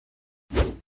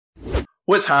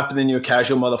What's happening, you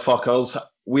casual motherfuckers?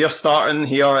 We are starting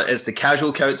here. It's the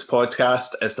Casual Couch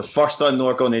podcast. It's the first one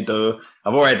we're going to do.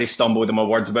 I've already stumbled in my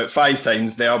words about 5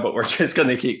 times there, but we're just going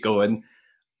to keep going.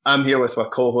 I'm here with my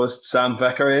co-host, Sam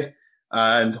Vickery.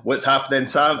 And what's happening,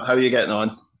 Sam? How are you getting on?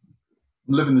 I'm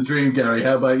living the dream, Gary.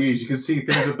 How about you? As you can see,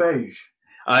 things are beige.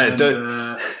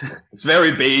 It's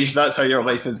very beige. That's how your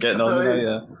life is getting on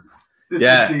now,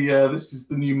 This is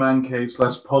the new man cave /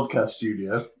 podcast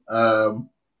studio.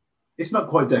 It's not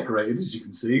quite decorated, as you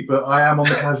can see, but I am on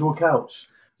the casual couch.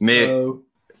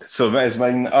 So is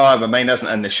mine. Oh, but mine isn't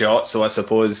in the shot, so I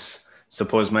suppose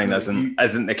mine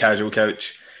isn't the casual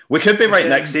couch. We could be right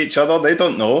next to each other. They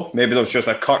don't know. Maybe there's just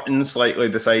a curtain slightly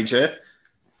beside you.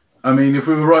 I mean, if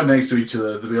we were right next to each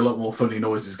other, there'd be a lot more funny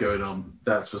noises going on.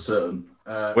 That's for certain.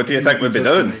 What do you think we'd be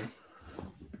doing?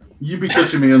 You'd be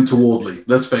touching me untowardly.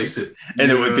 Let's face it.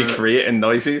 And it would be creating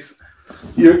noises.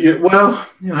 Well,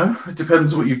 it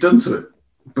depends what you've done to it.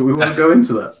 But we won't go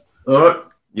into that. All right?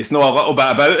 You know a little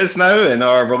bit about us now and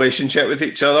our relationship with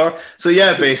each other. So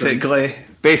yeah, basically,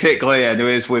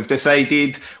 anyways, we've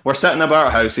decided we're sitting about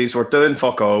our houses, we're doing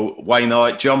fuck all. Why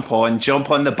not jump on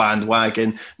the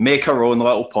bandwagon, make our own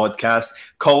little podcast,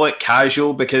 call it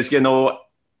casual, because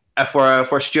if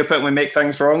we're stupid and we make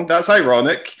things wrong, that's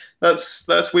ironic.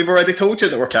 That's we've already told you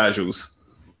that we're casuals.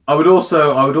 I would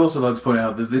also like to point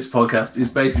out that this podcast is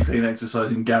basically an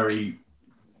exercise in Gary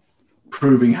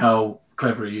proving how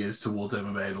clever he is towards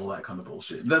MMA and all that kind of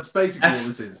bullshit. That's basically what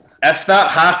this is. If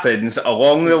that happens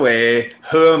along the way,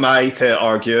 who am I to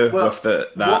argue with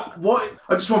that? What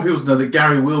I just want people to know that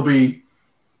Gary will be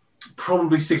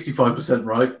probably 65%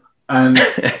 right, and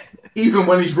even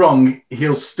when he's wrong,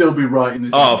 he'll still be right in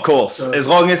his Oh, of course. So, as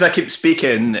long as I keep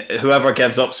speaking, whoever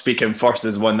gives up speaking first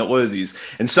is one that loses.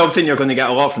 And something you're going to get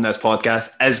a lot from this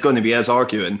podcast is going to be us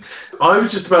arguing. I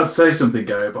was just about to say something,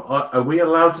 Gary, but are we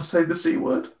allowed to say the C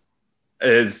word?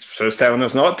 It's telling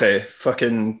us not to.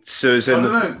 Fucking Susan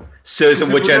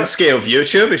Wojcinski of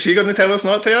YouTube. Is she going to tell us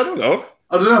not to? I don't know.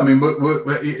 I mean,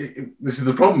 this is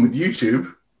the problem with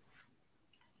YouTube.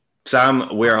 Sam,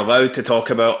 we're allowed to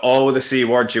talk about all the C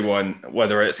words you want,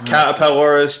 whether it's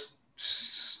caterpillars,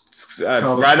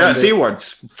 ran out of C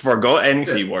words, forgot any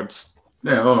C words.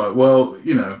 Yeah, all right. Well,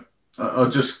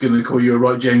 I'm just going to call you a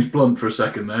right James Blunt for a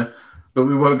second there, but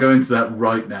we won't go into that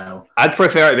right now. I'd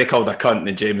prefer it to be called a cunt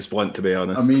than James Blunt, to be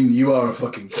honest. I mean, you are a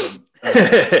fucking cunt.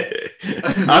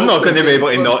 I'm not going to be able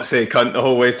to not say cunt the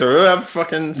whole way through. I'm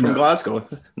fucking from Glasgow.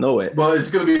 No way. Well,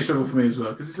 it's going to be a struggle for me as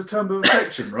well, because it's a term of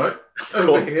affection, right?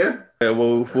 Over here.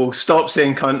 We'll stop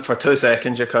saying cunt for 2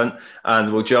 seconds, you cunt,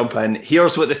 and we'll jump in.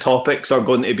 Here's what the topics are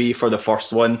going to be for the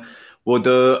first one. We'll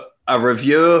do a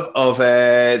review of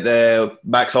the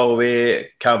Max Holloway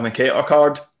Calvin Kattar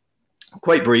card.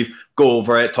 Quite brief. Go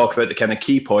over it, talk about the kind of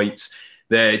key points.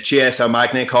 The Chiesa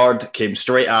Magny card came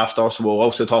straight after, so we'll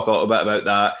also talk a little bit about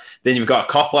that. Then you've got a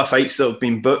couple of fights that have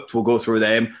been booked. We'll go through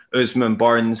them. Usman,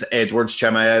 Burns, Edwards,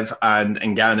 Chimaev, and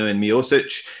Ngannou and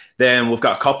Miocic. Then we've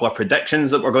got a couple of predictions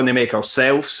that we're going to make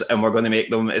ourselves, and we're going to make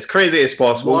them as crazy as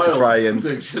possible wild to try and...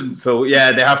 predictions. So,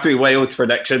 yeah, they have to be wild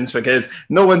predictions, because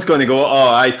no one's going to go,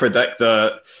 I predict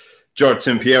that George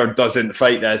St. Pierre doesn't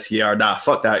fight this year. Nah,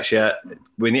 fuck that shit.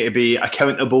 We need to be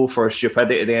accountable for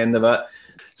stupidity at the end of it.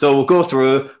 So we'll go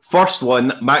through. First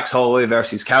one, Max Holloway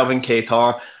versus Calvin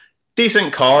Kattar.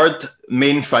 Decent card.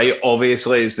 Main fight,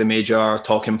 obviously, is the major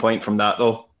talking point from that,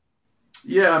 though.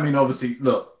 Yeah, I mean, obviously,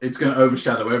 look, it's going to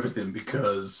overshadow everything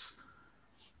because,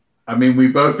 I mean, we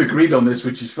both agreed on this,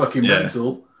 which is fucking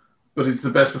mental, but it's the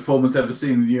best performance ever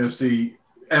seen in the UFC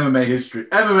MMA history.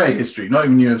 MMA history, not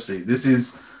even UFC. This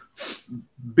is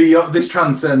beyond. This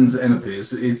transcends anything.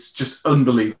 It's just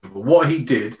unbelievable what he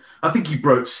did. I think he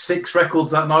broke 6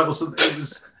 records that night or something. It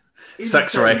was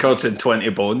 6 records and 20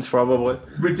 bones, probably.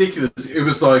 Ridiculous. It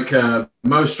was like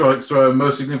most strikes thrown,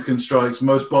 most significant strikes,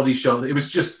 most body shots. It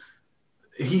was just,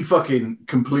 he fucking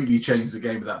completely changed the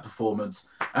game with that performance.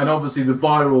 And obviously the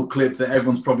viral clip that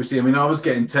everyone's probably seen. I mean, I was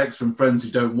getting texts from friends who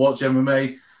don't watch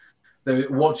MMA. They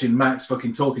were watching Max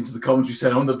fucking talking to the commentary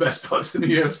saying, I'm the best boxer in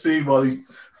the UFC, while he's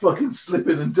fucking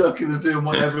slipping and ducking and doing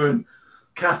whatever. And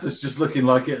Kattar's just looking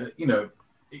like it,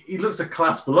 he looks a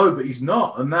class below, but he's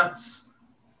not. And that's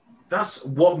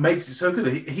what makes it so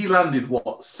good. He landed,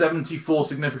 74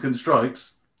 significant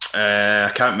strikes?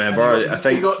 I can't remember. I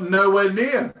think he got nowhere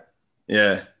near.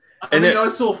 Yeah. I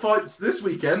saw fights this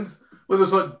weekend where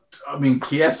there's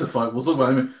Chiesa fight, we'll talk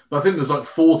about him, but I think there's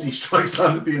 40 strikes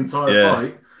landed the entire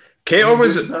fight.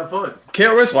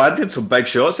 Kattar was landing some big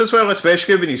shots as well,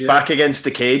 especially when he's back against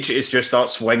the cage. He's just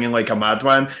starts swinging like a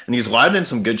madman, and he's landing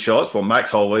some good shots. But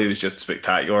Max Holloway was just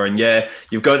spectacular. And yeah,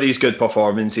 you've got these good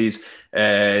performances.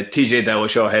 TJ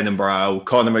Dillashaw, Henan Barral,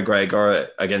 Conor McGregor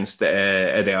against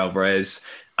Eddie Alvarez,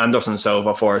 Anderson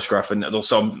Silva, Forrest Griffin. There's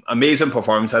some amazing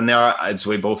performance in there. As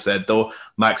we both said, though,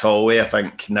 Max Holloway, I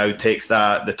think, now takes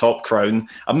the top crown.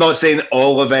 I'm not saying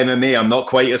all of MMA. I'm not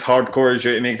quite as hardcore as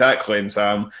you to make that claim,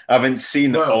 Sam. I haven't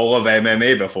seen all of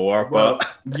MMA before. But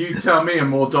you tell me a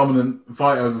more dominant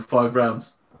fight over 5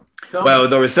 rounds. There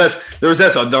was this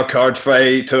undercard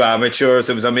fight, 2 amateurs.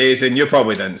 It was amazing. You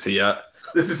probably didn't see it.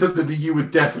 This is something that you would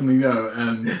definitely know,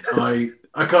 and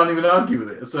I can't even argue with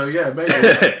it. So yeah, maybe.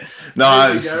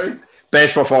 No, it's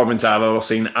best performance I've ever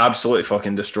seen. Absolutely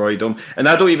fucking destroyed them. And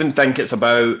I don't even think it's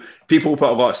about people put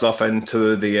a lot of stuff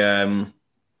into the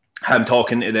him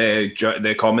talking to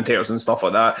the commentators and stuff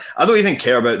like that. I don't even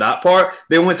care about that part.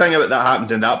 The only thing about that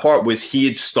happened in that part was he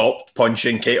had stopped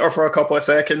punching Kattar for a couple of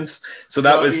seconds. So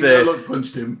that was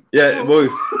punched him. Yeah, well,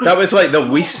 that was like the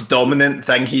least dominant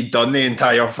thing he'd done the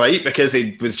entire fight because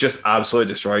he was just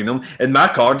absolutely destroying them. In my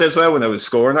card as well, when I was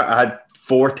scoring it, I had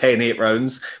 4 10-8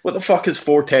 rounds. What the fuck is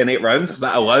 4 10-8 rounds? Is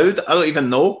that allowed? I don't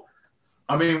even know.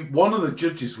 I mean, one of the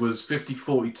judges was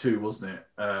 50-42, wasn't it?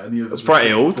 And the other was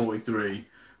pretty old. 43.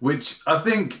 Which I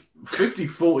think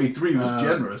 50-43 was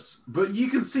generous, but you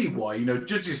can see why. You know,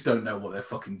 judges don't know what they're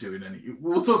fucking doing.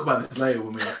 We'll talk about this later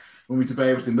when we debate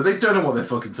everything, but they don't know what they're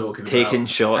fucking talking about. Taking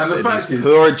shots. And the fact is,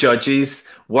 poor judges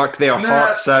work their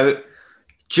hearts out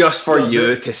just for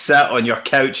you to sit on your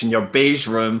couch in your beige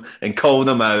room and call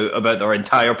them out about their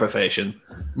entire profession.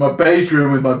 My beige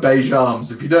room with my beige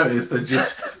arms. If you notice,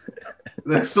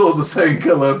 they're sort of the same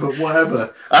colour, but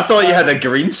whatever. I thought you had a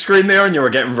green screen there and you were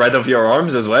getting rid of your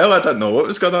arms as well. I didn't know what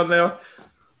was going on there.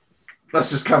 That's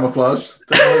just camouflage.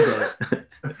 Don't worry about it.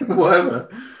 Whatever.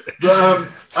 But,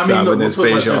 I mean, look, we'll talk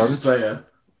about judges later.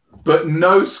 But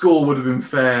no score would have been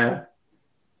fair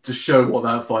to show what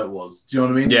that fight was. Do you know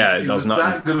what I mean? Yeah, it was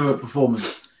that good of a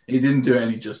performance. He didn't do it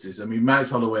any justice. I mean,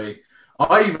 Max Holloway,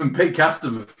 I even picked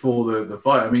Kattar before the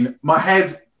fight. I mean, my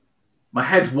head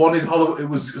wanted Holloway. It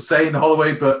was saying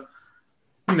Holloway, but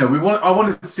you know, I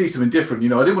wanted to see something different. You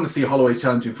know, I didn't want to see Holloway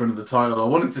challenging for another title. I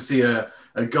wanted to see a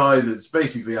guy that's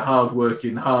basically a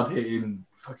hard-working, hard-hitting,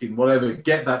 fucking whatever,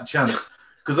 get that chance.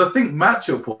 Because I think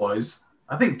matchup-wise,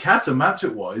 Kattar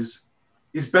matchup-wise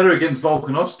is better against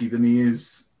Volkanovski than he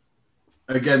is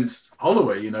against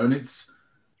Holloway. You know, and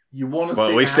you want to. Well,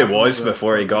 at least it was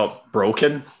before he got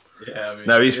broken. Yeah, I mean,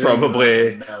 now he's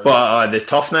probably, but the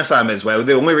toughness as well.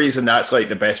 The only reason that's like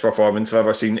the best performance I've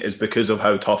ever seen is because of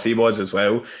how tough he was as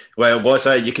well. Well, what's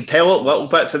that? You could tell little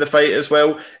bits of the fight as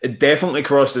well. It definitely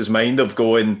crossed his mind of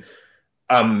going,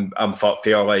 I'm fucked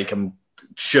here. Like,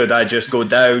 should I just go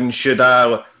down? Should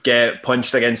I get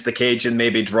punched against the cage and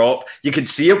maybe drop? You could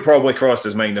see it probably crossed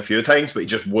his mind a few times, but he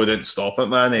just wouldn't stop it,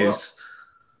 man.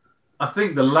 I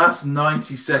think the last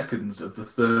 90 seconds of the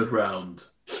third round,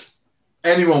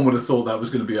 anyone would have thought that was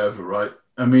going to be over, right?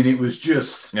 I mean, it was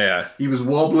just... Yeah. He was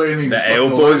wobbling. He was the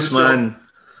elbows, man.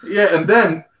 Yeah, and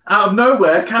then, out of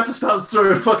nowhere, Kattar starts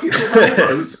throwing fucking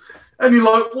elbows. And you're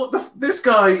like, this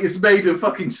guy is made of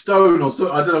fucking stone or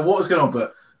something. I don't know what was going on,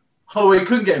 but Holloway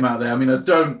couldn't get him out there. I mean,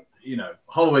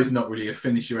 Holloway's not really a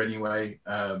finisher anyway.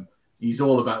 He's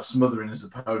all about smothering his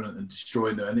opponent and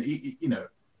destroying them. And,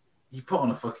 he put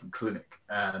on a fucking clinic.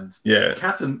 And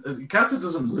Kattar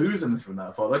doesn't lose anything from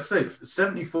that fight. Like I say,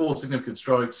 74 significant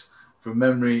strikes from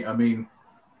memory. I mean,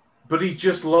 but he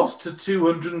just lost to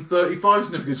 235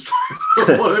 significant strikes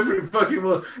or whatever it fucking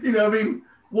was. You know, I mean,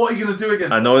 what are you going to do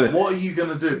against him? What are you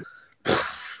going to do?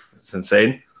 It's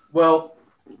insane. Well,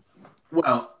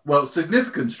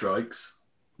 significant strikes.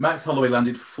 Max Holloway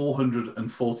landed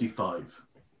 445.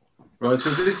 Right, so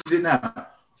this is it now.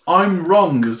 I'm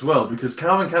wrong as well because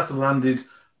Calvin Kattar landed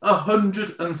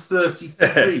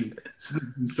 133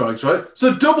 significant strikes, right?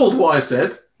 So doubled what I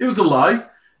said. It was a lie.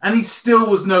 And he still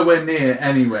was nowhere near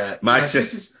anywhere. Max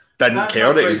just didn't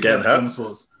care that he was getting hit.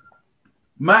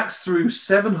 Max threw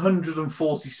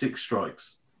 746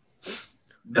 strikes.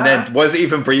 And then was he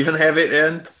even breathing heavy at the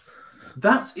end?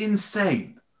 That's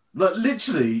insane. Like,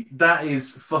 literally, that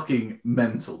is fucking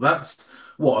mental. That's,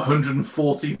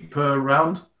 140 per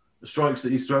round? The strikes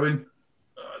that he's throwing?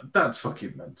 That's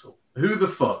fucking mental. Who the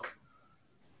fuck?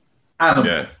 Animal.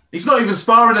 Yeah. He's not even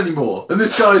sparring anymore. And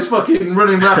this guy's fucking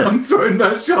running around throwing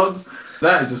no shots.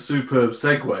 That is a superb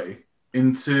segue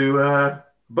into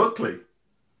Buckley.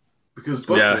 Because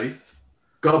Buckley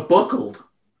got buckled.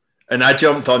 And I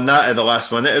jumped on that at the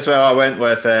last minute as well. I went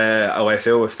with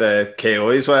Alessio with the KO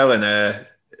as well. And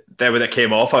then when it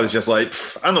came off, I was just like,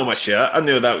 I know my shit. I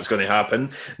knew that was going to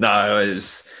happen. No, it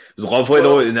was lovely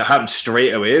though, and it happened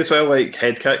straight away as well, like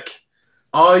head kick.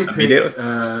 I picked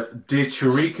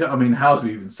Dichirico. I mean, how do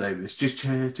we even say this?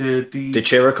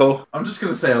 Dichirico. I'm just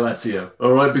going to say Alessio,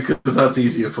 all right, because that's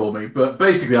easier for me. But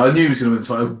basically, I knew he was going to win this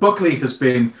fight. Buckley has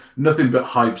been nothing but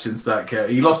hype since that.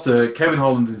 He lost to Kevin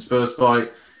Holland in his first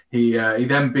fight. He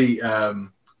then beat I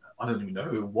don't even know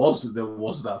who it was that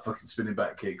was that fucking spinning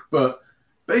back kick. But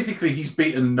basically, he's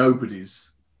beaten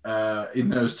nobodies in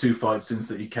those 2 fights since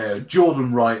the KO.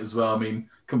 Jordan Wright as well. I mean,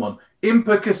 come on.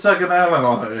 Impa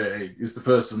Kasaganala is the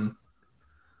person.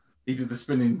 He did the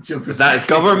spinning jump. Is that his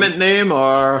government name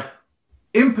or?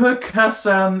 Impa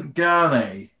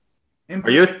Kasangane.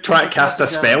 Are you trying to cast a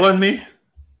spell on me?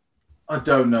 I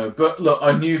don't know. But look,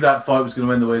 I knew that fight was going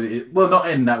to end the way that it... Well, not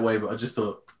end that way, but I just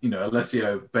thought,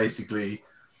 Alessio basically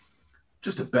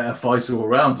just a better fighter all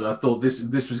around. I thought this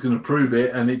was going to prove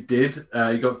it, and it did.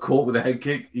 He got caught with a head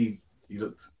kick. He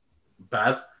looked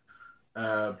bad.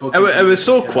 It was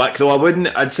so quick though.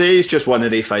 I'd say he's just one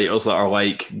of the fighters that are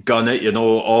like gun it,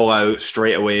 all out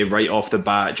straight away, right off the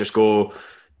bat, just go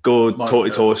toe to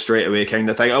toe straight away kind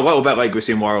of thing. A little bit like we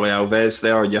seen Warley Alves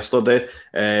there yesterday.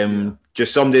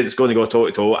 Just somebody that's going to go toe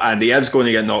to toe, and he is going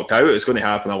to get knocked out. It's going to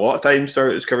happen a lot of times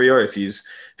throughout his career if he's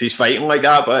fighting like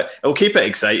that. But it'll keep it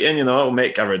exciting, it'll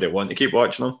make everybody want to keep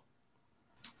watching him.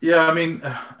 Yeah, I mean,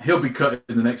 he'll be cut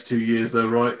in the next 2 years though,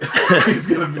 right? He's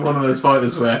going to be one of those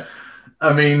fighters where.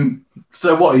 I mean,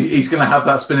 so what? He's going to have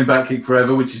that spinning back kick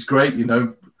forever, which is great.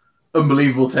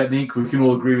 Unbelievable technique. We can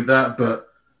all agree with that. But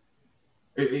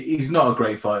he's not a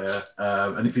great fighter.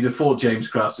 And if he'd have fought James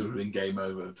Krause, it would have been game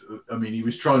over. I mean, he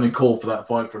was trying to call for that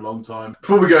fight for a long time.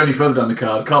 Before we go any further down the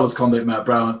card, Carlos Condit, Matt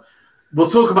Brown. We'll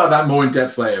talk about that more in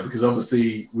depth later because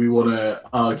obviously we want to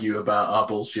argue about our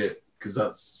bullshit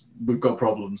because we've got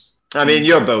problems. I mean,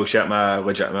 your bullshit, my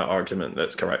legitimate argument.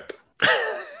 That's correct.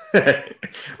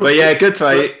 But yeah, good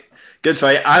fight.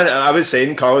 I was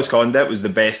saying Carlos Condit was the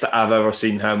best that I've ever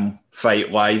seen him fight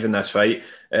live in this fight.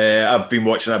 I've been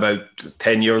watching about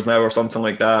 10 years now or something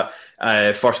like that.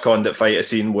 First Condit fight I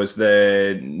seen was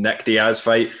the Nick Diaz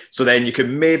fight. So then you could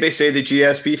maybe say the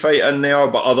GSP fight in there,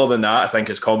 but other than that, I think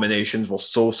his combinations were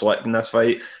so slick in this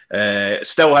fight.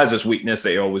 Still has his weakness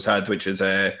that he always had, which is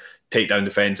takedown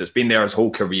defense. It's been there his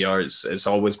whole career. It's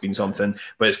always been something.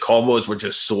 But his combos were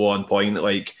just so on point.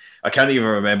 Like, I can't even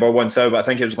remember one style, but I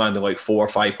think he was landing like 4 or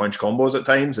 5 punch combos at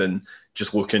times and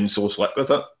just looking so slick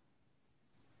with it.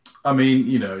 I mean,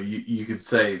 you could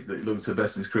say that he looks the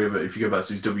best in his career, but if you go back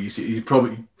to his WC, he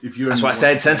probably, if you're... That's what I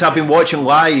said. Since I've been watching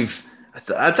live,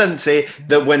 I didn't say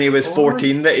that when he was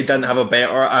 14 that he didn't have a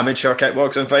better amateur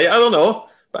kickboxing fight. I don't know.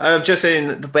 But I'm just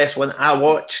saying the best one I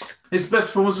watched. His best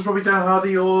performance was probably Dan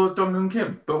Hardy or Dong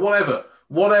Kim. But whatever.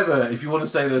 If you want to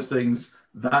say those things,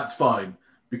 that's fine.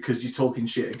 Because you're talking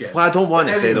shit again. Well, I don't want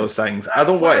to say those things. I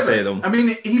don't want to say them. I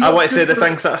mean, I want to say the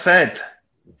things that I said.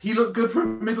 He looked good for a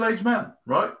middle-aged man,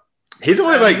 right? He's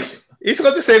only he's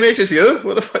got the same age as you.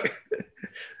 What the fuck?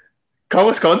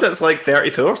 Carlos Condit's like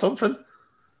 32 or something.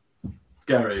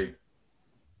 Gary,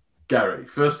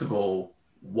 first of all,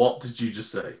 what did you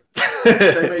just say?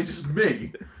 Same age as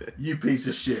me, you piece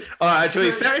of shit. Oh, actually,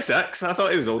 he's 36. I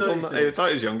thought he was older. I thought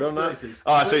he was younger than that. 36.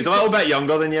 Oh, so he's a little bit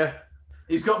younger than you.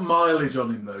 He's got mileage on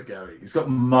him, though, Gary. He's got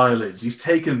mileage. He's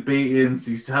taken beatings.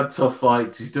 He's had tough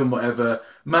fights. He's done whatever.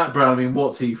 Matt Brown, I mean,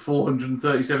 what's he,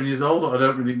 437 years old? I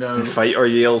don't really know. Fighter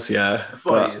years, yeah.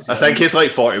 I think he's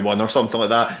like 41 or something like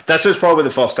that. This was probably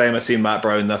the first time I seen Matt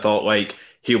Brown and I thought, like,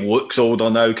 he looks older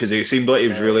now because he seemed like he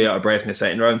was really out of breath in the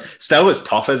second round. Still as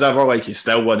tough as ever. Like, he's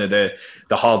still one of the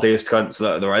hardest cunts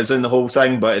that there is in the whole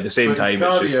thing. But at the same time,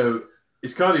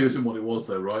 his cardio isn't what it was,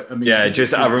 though, right? I mean, yeah,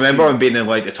 I remember him being in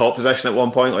like the top position at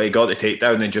one point. Like, he got the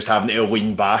takedown and just having to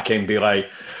lean back and be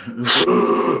like,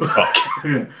 "Fuck,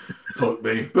 fuck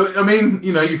me." But I mean,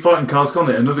 you fighting Carlos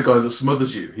Condit, another guy that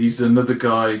smothers you. He's another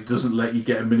guy who doesn't let you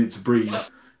get a minute to breathe.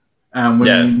 And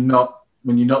when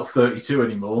you're not 32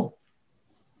 anymore,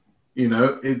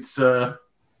 it's. I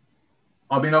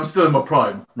mean, I'm still in my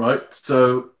prime, right?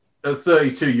 So at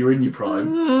 32, you're in your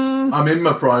prime. I'm in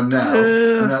my prime now,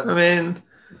 and that's,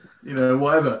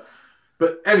 whatever.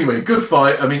 But anyway, good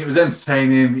fight. I mean, it was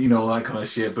entertaining, all that kind of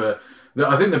shit. But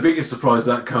I think the biggest surprise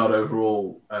of that card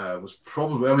overall was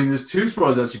probably, I mean, there's two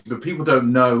surprises actually, but people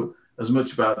don't know as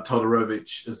much about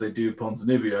Todorovic as they do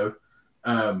Ponzinibbio.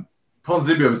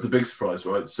 Ponzinibbio was the big surprise,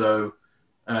 right? So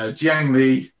Jiang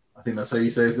Li, I think that's how you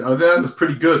say it. Oh, that's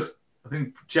pretty good. I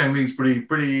think Jiang Li's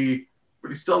pretty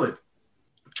solid.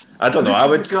 I don't know.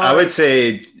 I would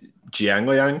say Jiang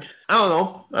Liang. I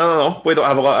don't know. We don't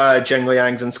have a lot of Jiang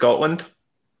Liangs in Scotland.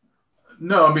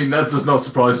 No, I mean, that does not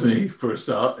surprise me for a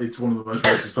start. It's one of the most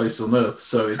racist places on earth,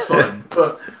 so it's fine.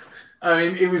 But I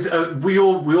mean, it was we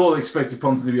all expected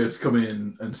Ponzinibbio to come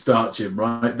in and start Jim,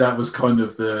 right? That was kind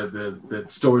of the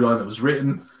storyline that was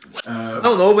written. I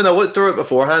don't know. When I looked through it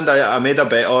beforehand, I made a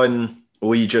bet on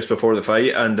Lee just before the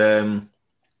fight, and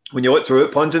when you look through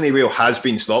it, Ponzinibbio has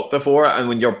been stopped before, and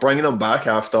when you're bringing him back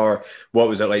after, what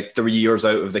was it, like 3 years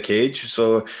out of the cage?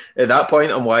 So at that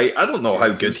point, I'm like, I don't know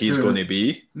how good he's going to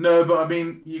be. No, but I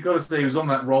mean, you got to say he was on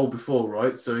that role before,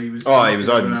 right? So he was. Oh, he was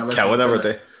on killing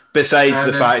everything. Besides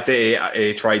the fact that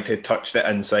he tried to touch the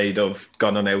inside of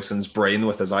Gunnar Nelson's brain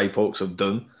with his eye pokes of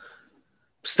doom.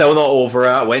 Still not over it.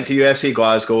 I went to UFC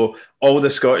Glasgow. All the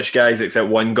Scottish guys except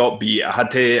one got beat.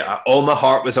 All my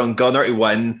heart was on Gunnar to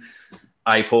win.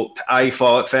 I thought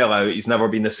it fell out. He's never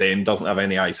been the same. Doesn't have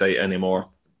any eyesight anymore.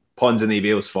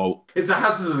 Ponzinibbio's fault. It's a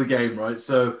hazard of the game, right?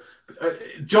 So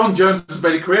John Jones has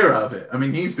made a career out of it. I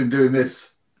mean, he's been doing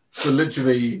this for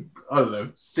literally, I don't know,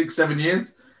 6-7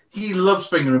 years. He loves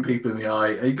fingering people in the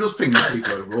eye. He does finger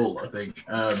people overall, I think.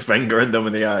 Fingering them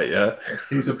in the eye, yeah.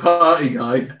 He's a party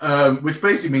guy, which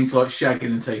basically means like shagging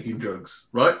and taking drugs,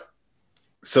 right?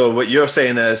 So what you're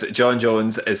saying is John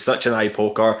Jones is such an eye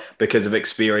poker because of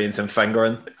experience in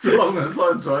fingering. It's along those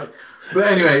lines, right?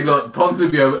 But anyway, look,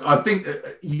 Ponzinibbio, I think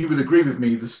you would agree with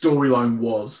me, the storyline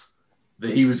was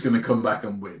that he was going to come back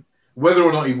and win. Whether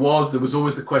or not he was, there was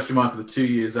always the question mark of the 2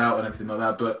 years out and everything like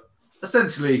that. But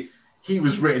essentially, he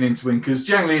was written in to win because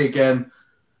Zhang Li, again,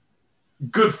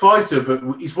 good fighter,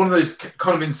 but he's one of those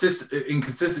kind of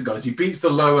inconsistent guys. He beats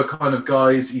the lower kind of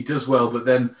guys. He does well, but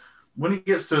then when he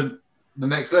gets to the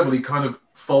next level, he kind of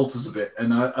falters a bit.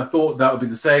 And I thought that would be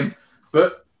the same.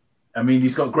 But, I mean,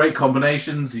 he's got great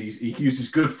combinations. He uses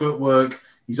good footwork.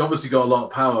 He's obviously got a lot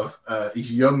of power.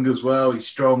 He's young as well. He's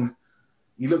strong.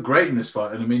 He looked great in this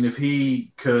fight. And, I mean, if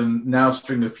he can now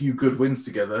string a few good wins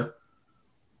together,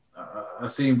 I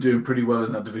see him doing pretty well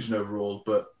in that division overall.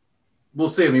 But we'll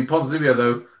see. I mean, Ponzinibbio,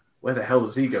 though, where the hell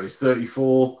does he go? He's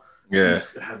 34. Yeah.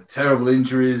 He's had terrible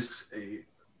injuries.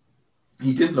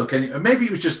 He didn't look any. Maybe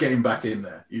it was just getting back in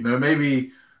there. You know,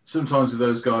 maybe sometimes with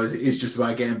those guys, it is just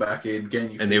about getting back in,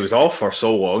 getting. And he was off for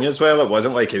so long as well. It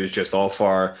wasn't like he was just off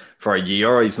for a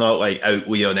year. He's not like out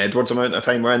Leon Edwards amount of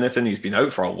time or anything. He's been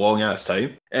out for a long ass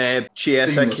time.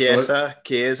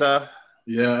 Chiesa.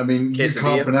 Yeah, I mean, you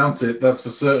can't pronounce it. That's for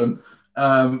certain.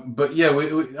 But yeah,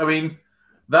 I mean,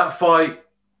 that fight.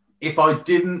 If I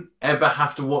didn't ever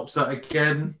have to watch that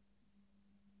again,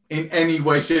 in any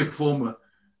way, shape, or form,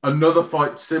 another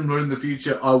fight similar in the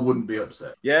future, I wouldn't be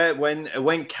upset. Yeah, it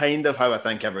went kind of how I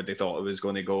think everybody thought it was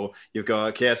going to go. You've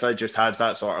got Chiesa just has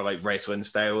that sort of like wrestling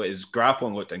style. His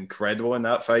grappling looked incredible in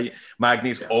that fight.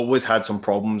 Magny's always had some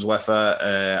problems with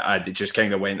it. It just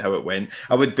kind of went how it went.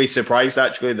 I would be surprised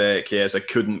actually that Chiesa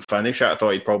couldn't finish it. I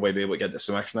thought he'd probably be able to get the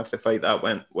submission if the fight that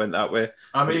went that way.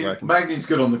 I mean, Magny's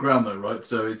good on the ground though, right?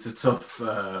 So it's a tough.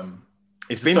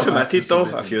 He's been submitted though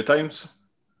a few times.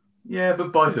 Yeah,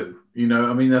 but by who? You know,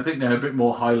 I mean, I think they're a bit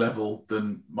more high level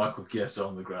than Michael Chiesa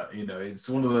on the ground. You know, it's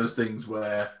one of those things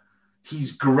where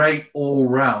he's great all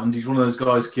round. He's one of those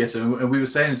guys, Chiesa, and we were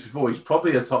saying this before, he's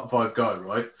probably a top 5 guy,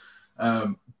 right?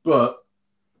 But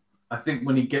I think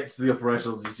when he gets to the upper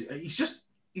echelons,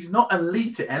 he's not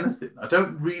elite at anything. I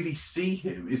don't really see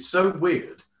him. It's so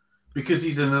weird because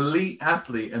he's an elite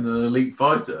athlete and an elite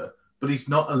fighter, but he's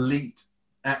not elite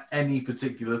at any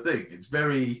particular thing.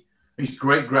 He's a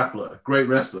great grappler, great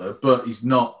wrestler, but he's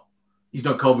not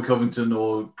Colby Covington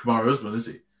or Kamaru Usman, is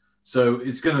he? So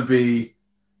it's going to be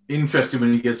interesting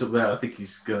when he gets up there. I think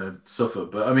he's going to suffer.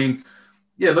 But I mean,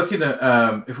 yeah, looking at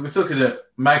if we're looking at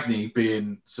Magny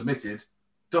being submitted,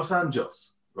 Dos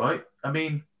Anjos, right? I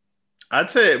mean,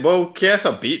 I'd say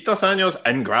Chiesa beat Dos Anjos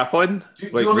in grappling. Do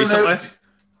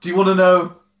you want to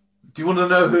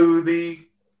know who the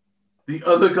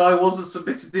other guy was that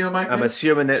submitted Neil Magny? I'm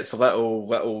assuming it's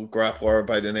little grappler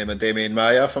by the name of Damian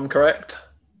Maia, if I'm correct.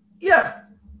 Yeah,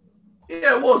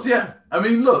 it was. Yeah, I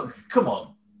mean, look, come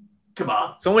on.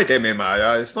 It's only Damian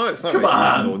Maia. It's not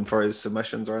really known for his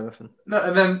submissions or anything.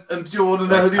 No, and do you want to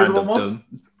know who the other one was?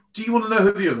 Do you want to know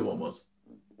who the other one was?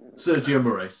 Sergio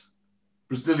Moraes,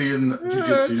 Brazilian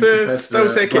Jiu-Jitsu competitor. Still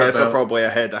say Chiesa probably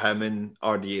ahead of him in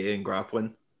RDA and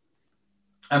grappling.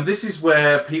 And this is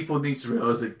where people need to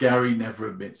realise that Gary never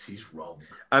admits he's wrong.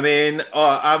 I mean,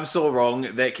 I'm so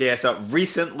wrong that Chiesa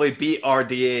recently beat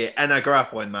RDA in a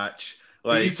grappling match.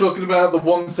 Are you talking about the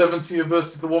 170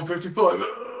 versus the 155?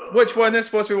 Which one is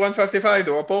supposed to be 155?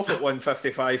 They were both at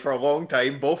 155 for a long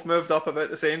time. Both moved up about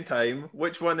the same time.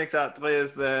 Which one exactly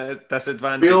is the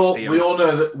disadvantage? We all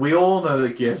know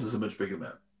that Chiesa's a much bigger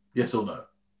man. Yes or no?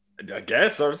 I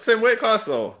guess they're the same weight class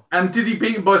though. And did he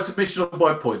beat him by submission or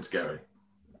by points, Gary?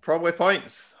 Probably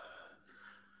points.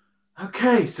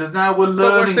 Okay, so now we're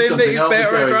learning something, aren't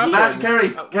we, Gary?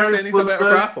 Gary, he's a better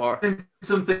grappler. Learning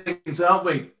some things, aren't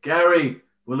we? Gary,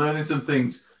 we're learning some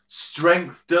things.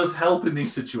 Strength does help in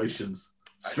these situations.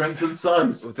 Strength and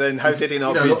size. Well, then how did he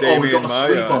not beat Damian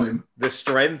Maia? The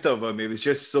strength of him, he was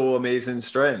just so amazing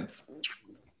strength.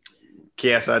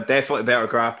 Chiesa, definitely better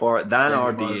grappler than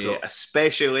RDA,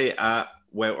 especially at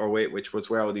welterweight, which was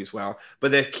where all these were.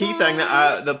 But the key thing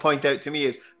that point out to me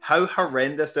is how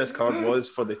horrendous this card was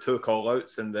for the two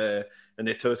call-outs and the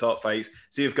two top fights.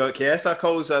 So you've got Chiesa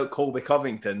calls out Colby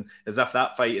Covington as if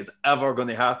that fight is ever going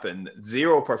to happen.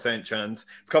 0% chance.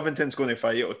 If Covington's going to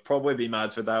fight, it would probably be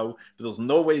Masvidal, but there's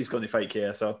no way he's going to fight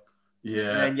Chiesa. Yeah.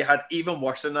 And then you had even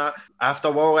worse than that.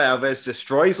 After Warley Alves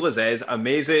destroys Lazez,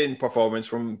 amazing performance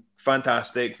from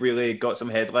fantastic, really got some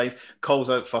headlines, calls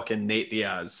out fucking Nate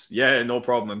Diaz. Yeah, no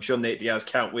problem. I'm sure Nate Diaz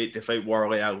can't wait to fight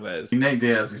Warley Alves. Nate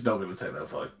Diaz is not going to take that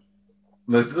fight.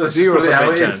 Let's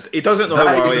 0% chance. He doesn't know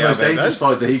how Warley Alves is. That is the most dangerous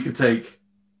fight that he could take.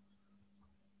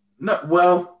 No,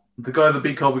 well, the guy that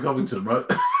beat Colby Covington, right?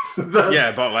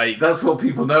 Yeah, but like that's what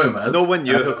people know him as. No one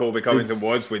knew who Colby Covington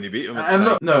was when he beat him.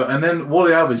 And then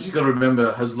Wally Alves, you got to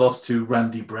remember, has lost to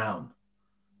Randy Brown,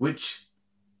 which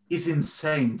is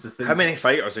insane to think. How many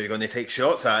fighters are you going to take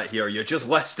shots at here? You're just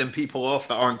listing people off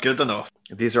that aren't good enough.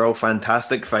 These are all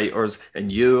fantastic fighters,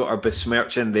 and you are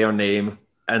besmirching their name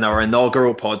in our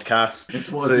inaugural podcast.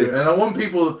 That's what I do, and I want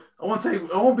people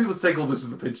to take all this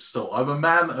with a pinch of salt. I'm a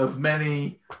man of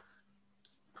many.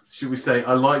 Should we say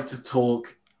I like to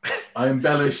talk? I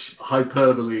embellish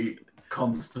hyperbole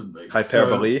constantly.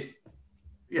 Hyperbole? So,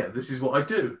 yeah, this is what I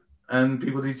do. And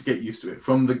people need to get used to it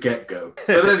from the get-go.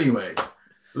 But anyway,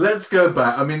 let's go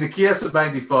back. I mean, the Chiesa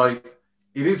Magny fight,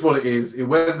 it is what it is. It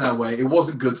went that way. It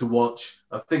wasn't good to watch.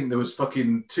 I think there was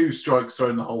fucking 2 strikes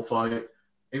thrown the whole fight.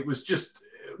 It was just...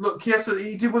 Look, Chiesa,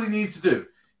 he did what he needed to do.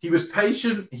 He was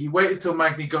patient. He waited till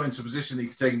Magny got into a position that he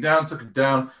could take him down, took him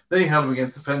down. Then he held him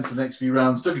against the fence for the next few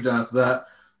rounds, took him down after that.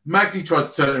 Magny tried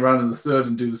to turn it around in the third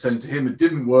and do the same to him. It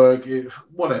didn't work.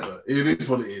 Whatever. It is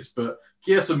what it is. But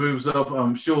Chiesa moves up.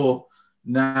 I'm sure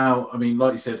now, I mean,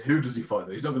 like you said, who does he fight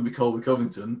though? He's not going to be Colby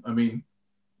Covington. I mean,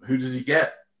 who does he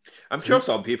get? I'm sure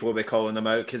some people will be calling him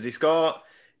out because he's got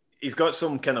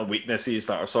some kind of weaknesses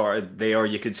that are sort of there.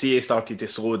 You could see he started to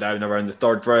slow down around the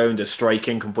third round. His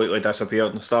striking completely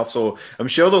disappeared and stuff. So I'm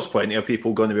sure there's plenty of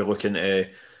people going to be looking to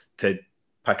pick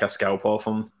a scalp off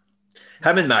him.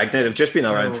 Him and Magny, they've just been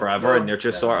around forever, and they're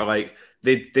just sort of like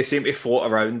they seem to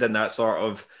float around in that sort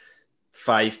of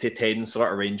 5 to 10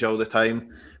 sort of range all the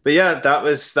time. But yeah, that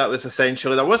was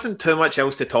essentially. There wasn't too much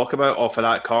else to talk about off of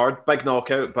that card. Big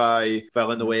knockout by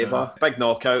Villanueva. Big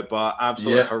knockout, but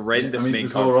absolutely horrendous main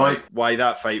card fight. Why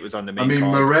that fight was on the main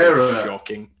card was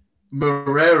shocking.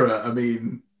 Moreira, I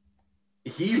mean,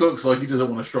 he looks like he doesn't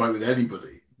want to strike with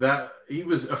anybody. That he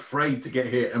was afraid to get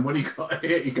hit, and when he got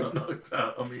hit, he got knocked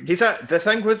out. I mean, the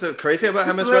thing was crazy about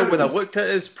him as well. When I looked at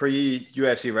his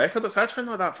pre-UFC record, it's actually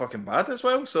not that fucking bad as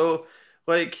well. So,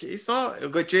 like, he's not a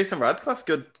good Jason Radcliffe,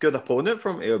 good opponent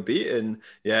from to beat, and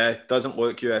yeah, doesn't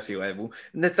look UFC level.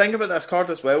 And the thing about this card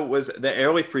as well was the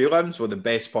early prelims were the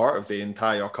best part of the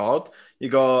entire card. You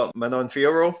got Manon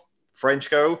Fiorot, French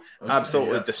girl,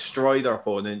 absolutely destroyed her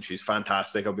opponent. She's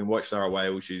fantastic. I've been watching her a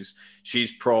while.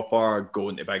 She's proper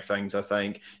going to big things, I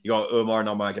think. You got Umar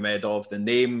Nurmagomedov. The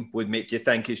name would make you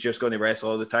think he's just going to wrestle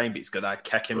all the time, but he's got that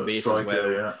kicking base as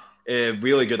well.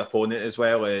 Really good opponent as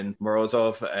well, and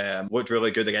Morozov looked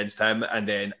really good against him. And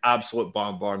then absolute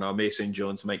barn burner, Mason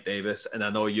Jones, Mike Davis. And I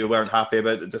know you weren't happy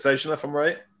about the decision, if I'm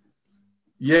right.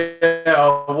 Yeah,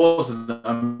 I wasn't.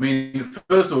 I mean,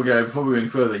 first of all, Gary, before we go any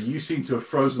further, you seem to have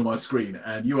frozen my screen,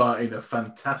 and you are in a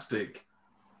fantastic.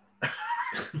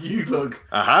 You look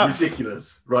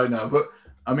ridiculous right now, but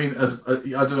I mean, I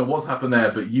don't know what's happened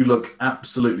there, but you look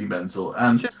absolutely mental,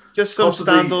 and just some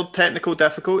standard technical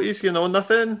difficulties. You know,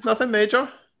 nothing major.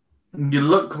 You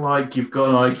look like you've got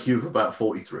an IQ of about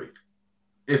 43.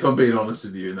 If I'm being honest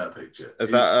with you, in that picture,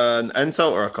 is that an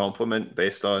insult or a compliment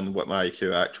based on what my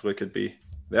IQ actually could be?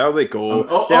 There we go.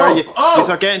 You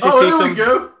are getting to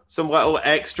see some little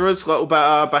extras, little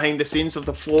bit behind the scenes of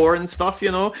the floor and stuff.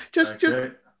 You know, just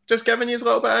giving you a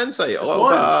little bit of insight, a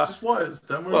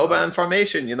little bit of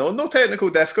information. You know, no technical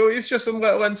difficulties, just some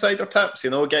little insider tips. You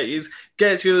know, get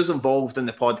you involved in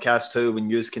the podcast too when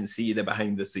you can see the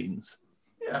behind the scenes.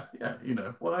 Yeah, you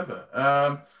know, whatever.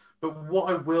 But what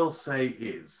I will say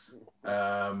is,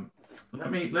 let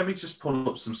me just pull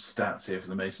up some stats here for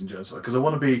the Mason Jones fight because I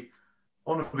want to be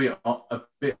a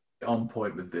bit on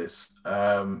point with this.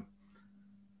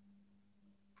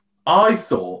 I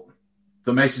thought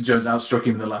that Mason Jones outstruck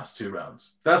him in the last 2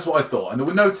 rounds. That's what I thought. And there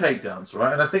were no takedowns,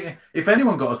 right? And I think if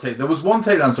anyone got a take, there was one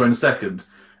takedown, sorry, in the second,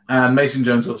 and Mason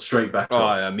Jones got straight back up.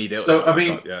 Oh, immediately. So, I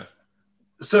mean, yeah.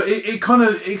 So it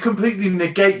completely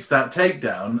negates that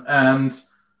takedown. And,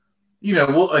 you know,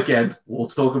 we'll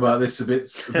talk about this a bit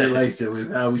later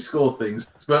with how we score things.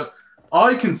 But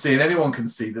I can see, and anyone can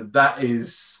see, that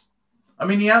is, I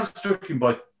mean, he outstruck him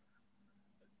by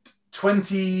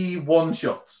 21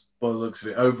 shots by the looks of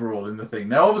it overall in the thing.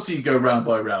 Now, obviously, you go round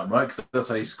by round, right? Because that's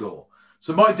how you score.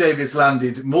 So Mike Davis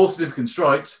landed more significant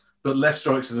strikes, but less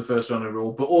strikes in the first round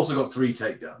overall, but also got 3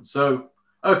 takedowns. So,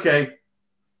 okay,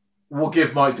 we'll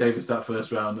give Mike Davis that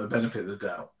first round a benefit of the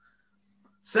doubt.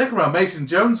 Second round, Mason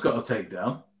Jones got a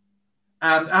takedown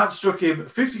and outstruck him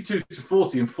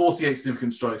 52-40 and 48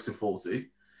 significant strikes to 40.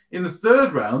 In the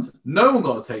third round, no one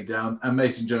got a takedown and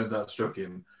Mason Jones outstruck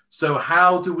him. So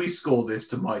how do we score this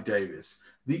to Mike Davis?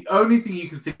 The only thing you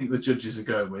can think the judges are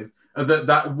going with, and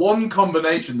that one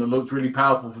combination that looked really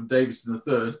powerful from Davis in the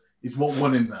third, is what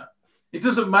won him that. It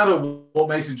doesn't matter what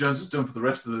Mason Jones has done for the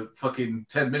rest of the fucking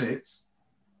 10 minutes.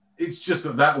 It's just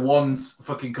that one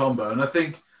fucking combo. And I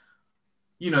think,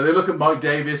 you know, they look at Mike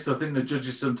Davis. I think the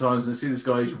judges sometimes, they see this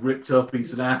guy, he's ripped up,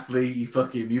 he's an athlete,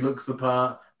 he looks the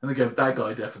part, and they go, that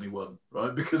guy definitely won,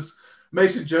 right? Because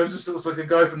Mason Jones just looks like a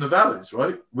guy from the valleys,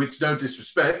 right? Which, no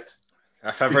disrespect.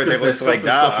 If everything looks like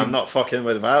that, I'm not fucking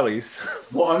with valleys.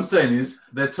 What I'm saying is,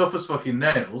 they're tough as fucking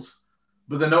nails,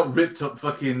 but they're not ripped up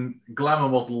fucking glamour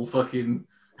model fucking,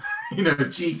 you know,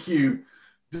 GQ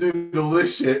doing all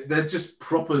this shit. They're just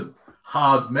proper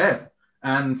hard men.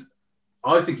 And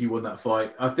I think he won that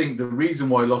fight. I think the reason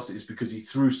why he lost it is because he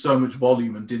threw so much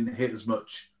volume and didn't hit as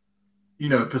much. You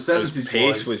know, percentage-wise. His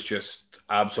pace was just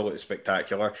absolutely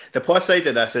spectacular. The plus side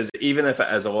of this is, even if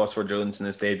it is a loss for Jones in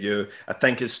his debut, I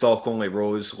think his stock only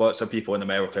rose. Lots of people in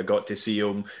America got to see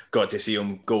him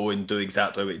go and do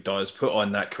exactly what he does, put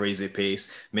on that crazy pace,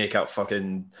 make up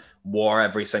fucking war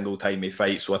every single time he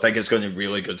fights. So I think it's going to be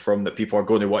really good for him that people are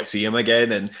going to want to see him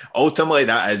again. And ultimately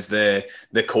that is the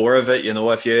core of it. You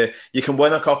know, if you can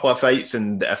win a couple of fights,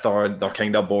 and if they're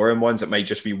kind of boring ones, it might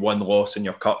just be one loss and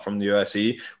you're cut from the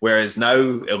UFC. Whereas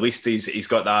now at least he's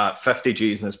got that 50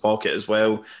 G's in his pocket as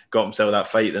well, got himself that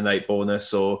fight the night bonus.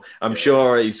 So I'm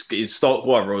sure his stock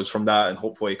will rose from that, and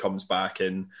hopefully he comes back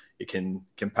and you can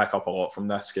pick up a lot from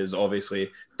this, because obviously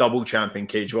double champion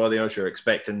cage warriors, you're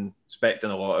expecting a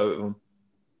lot out of him.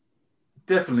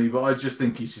 Definitely, but I just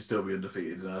think he should still be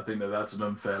undefeated, and I think that's an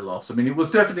unfair loss. I mean, it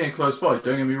was definitely a close fight.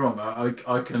 Don't get me wrong.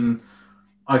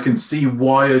 I can see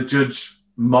why a judge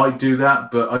might do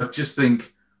that, but I just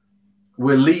think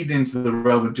we're leading into the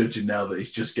realm of judging now that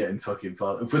he's just getting fucking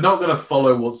far. If we're not going to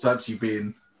follow what's actually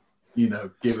being, you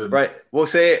know, given. Right, we'll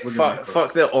say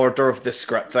fuck the order of the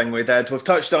script thing we did. We've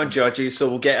touched on judges, so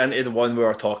we'll get into the one we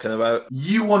were talking about.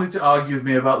 You wanted to argue with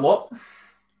me about what?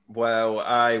 Well,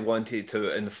 I wanted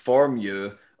to inform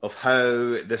you of how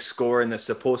the scoring is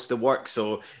supposed to work.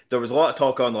 So there was a lot of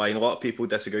talk online, a lot of people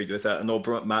disagreed with it. I know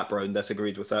Matt Brown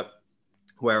disagreed with it,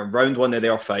 where in round one of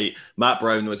their fight, Matt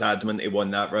Brown was adamant he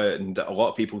won that round, and a lot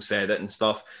of people said it and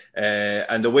stuff.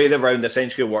 And the way the round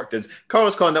essentially worked is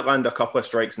Carlos Condit landed a couple of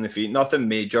strikes in the feet, nothing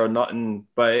major,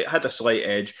 but it had a slight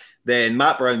edge. Then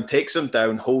Matt Brown takes him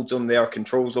down, holds him there,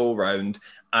 controls all round,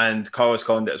 and Carlos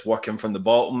Condit is working from the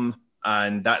bottom,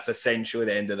 and that's essentially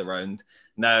the end of the round.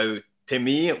 Now, to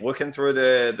me, looking through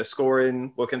the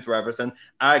scoring, looking through everything,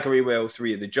 I agree with all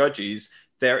 3 of the judges.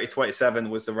 30-27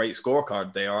 was the right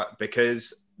scorecard there,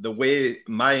 because the way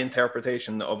my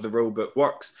interpretation of the rule book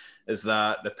works is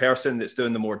that the person that's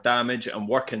doing the more damage and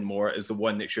working more is the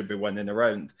one that should be winning the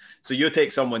round. So you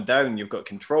take someone down, you've got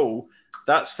control.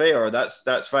 That's fair,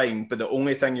 that's fine. But the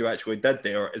only thing you actually did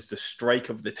there is the strike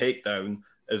of the takedown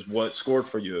is what scored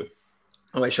for you.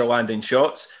 Unless you're landing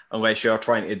shots, unless you're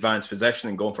trying to advance position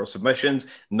and going for submissions,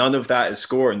 none of that is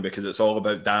scoring, because it's all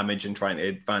about damage and trying to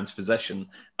advance position,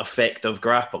 effective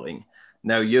grappling.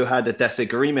 Now, you had a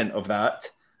disagreement of that,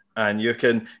 and you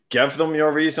can give them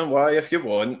your reason why if you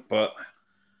want, but...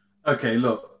 Okay,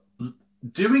 look,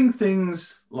 doing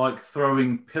things like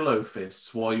throwing pillow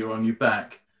fists while you're on your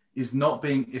back is not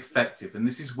being effective, and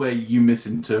this is where you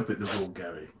misinterpret the rule,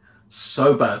 Gary,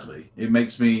 so badly. It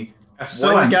makes me... If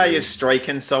one guy is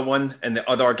striking someone and the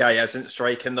other guy isn't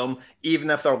striking them,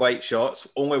 even if they're light shots,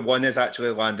 only one is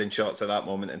actually landing shots at that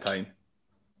moment in time.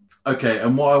 Okay,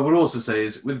 and what I would also say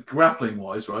is, with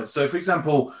grappling-wise, right? So, for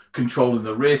example, controlling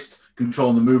the wrist,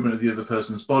 controlling the movement of the other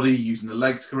person's body, using the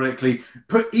legs correctly,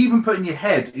 even putting your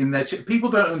head in their chin. People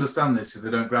don't understand this if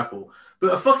they don't grapple,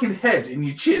 but a fucking head in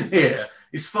your chin here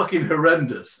is fucking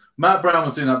horrendous. Matt Brown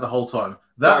was doing that the whole time.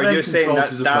 That are then you saying controls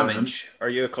that's his opponent. damage? Are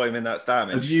you claiming that's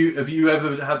damage? Have you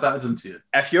ever had that done to you?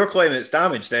 If you're claiming it's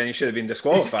damage, then you should have been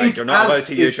disqualified. It's You're not as- allowed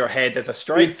to use your head as a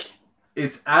strike.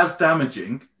 It's as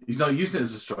damaging. He's not using it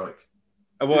as a strike.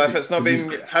 Well, if it's not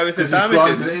being, how is it Because he's grinding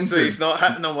damaging? it into So he's him. not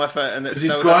hitting them with it, and it's Because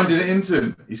he's still grinding damaging. it into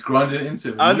him. He's grinding it into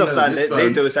him. I And you know understand this they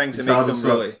bone do things to is make hard them as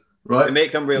fuck, really, right? they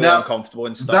make them really Now, uncomfortable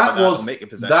and stuff like that. Will make your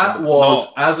position.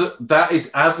 That is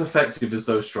effective as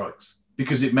those strikes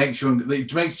because it makes you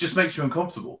just makes you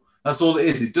uncomfortable. That's all it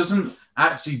is. It doesn't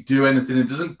actually do anything. It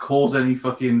doesn't cause any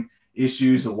fucking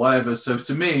issues or whatever. So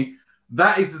to me,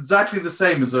 that is exactly the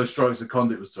same as those strikes that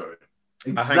Condit was throwing.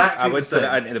 Exactly. I would put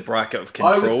it into the bracket of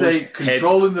control. I would say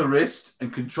controlling the wrist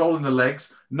and controlling the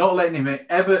legs, not letting him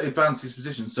ever advance his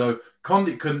position. So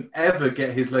Condit couldn't ever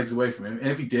get his legs away from him. And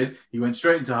if he did, he went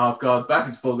straight into half guard, back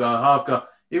into full guard, half guard.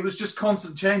 It was just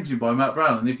constant changing by Matt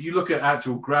Brown. And if you look at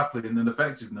actual grappling and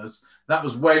effectiveness, that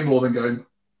was way more than going.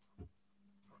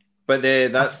 But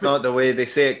that's not the way they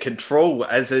say it. Control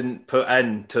isn't put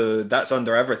into, that's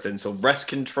under everything. So wrist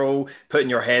control, putting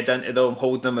your head into them,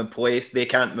 holding them in place, they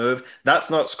can't move. That's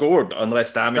not scored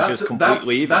unless damage is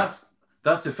completely even.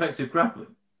 That's effective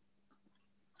grappling.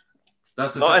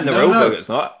 That's not in the rule book, it's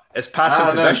not. It's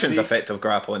passive positions effective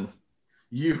grappling.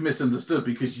 You've misunderstood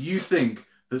because you think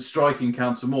that striking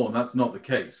counts for more, and that's not the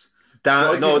case.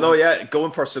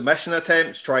 Going for submission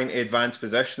attempts, trying to advance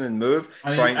position and move,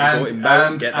 trying to go to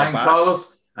mount and get their back.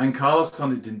 Carlos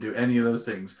Condit didn't do any of those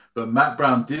things, but Matt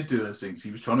Brown did do those things.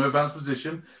 He was trying to advance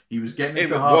position. He was getting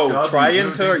into half guard.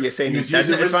 Trying to? Are you saying he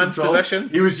didn't advance position?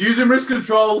 He was using wrist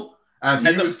control, and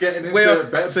he was getting into better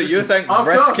positions. So you think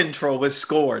wrist control is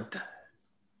scored?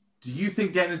 Do you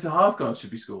think getting into half guard should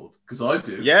be scored? Because I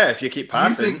do. Yeah, if you keep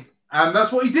passing. And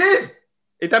that's what he did.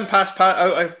 He didn't pass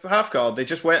out of half guard. They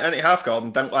just went into half guard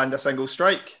and didn't land a single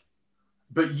strike.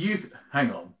 But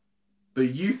hang on. But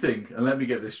you think, and let me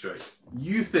get this straight,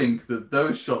 you think that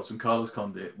those shots from Carlos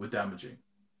Condit were damaging?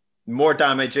 More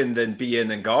damaging than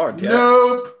being in guard, yeah.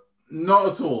 Nope,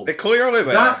 not at all. They clearly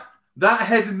were. That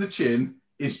head in the chin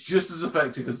is just as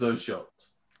effective as those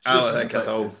shots. I don't think at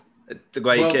all.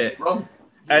 Wrong.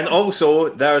 And also,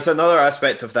 there's another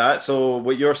aspect of that. So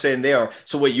what you're saying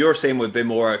would be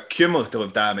more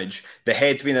cumulative damage. The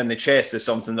head being in the chest is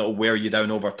something that will wear you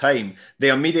down over time. The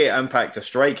immediate impact of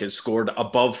strike is scored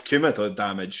above cumulative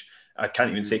damage. I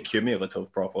can't even say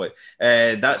cumulative properly.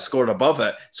 That's scored above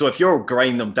it. So if you're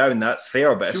grinding them down, that's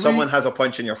fair. But if someone has a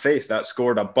punch in your face, that's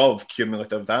scored above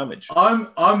cumulative damage.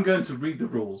 I'm going to read the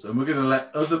rules, and we're going to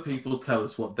let other people tell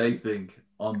us what they think.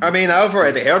 I've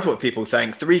already heard what people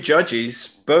think. 3 judges,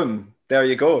 boom, there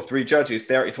you go. 3 judges,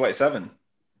 30-27.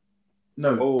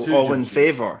 No, all in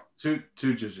favour. Two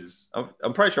judges.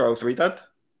 I'm pretty sure all 3 did.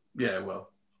 Yeah,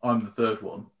 well, I'm the third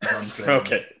one. I'm saying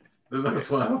okay. That's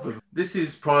what happened. This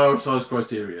is prioritised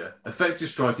criteria: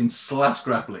 effective striking /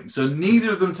 grappling. So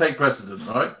neither of them take precedent,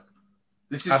 right?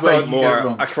 This is where you get it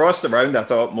wrong. Across the round, I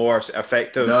thought more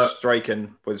effective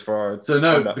striking was for. So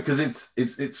no, because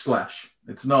it's slash.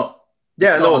 It's not.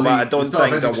 Yeah, but I don't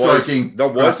think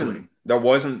there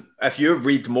wasn't. If you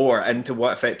read more into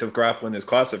what effective grappling is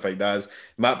classified as,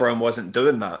 Matt Brown wasn't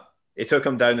doing that. He took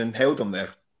him down and held him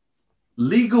there.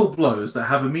 Legal blows that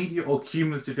have immediate or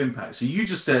cumulative impact. So you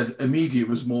just said immediate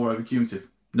was more over cumulative.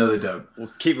 No, they don't.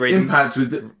 We'll keep reading. Impact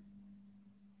with the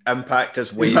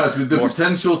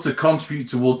potential to contribute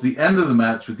towards the end of the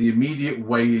match, with the immediate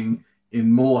weighing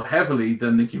in more heavily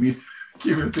than the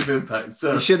cumulative impact.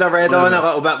 So you should have read on a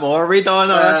little bit more. Read on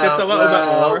just a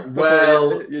little bit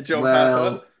more. You jump back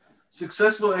on.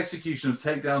 Successful execution of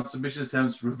takedown, submission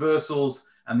attempts, reversals,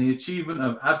 and the achievement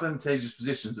of advantageous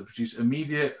positions that produce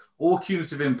immediate or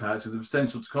cumulative impact with the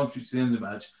potential to contribute to the end of the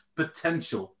match.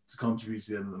 Potential to contribute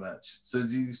to the end of the match. So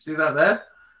do you see that there?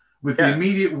 With the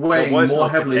immediate weighing more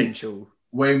heavily in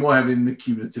the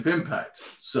cumulative impact.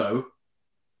 So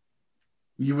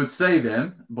you would say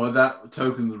then, by that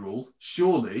token of the rule,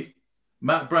 surely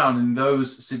Matt Brown in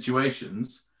those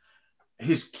situations,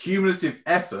 his cumulative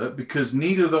effort, because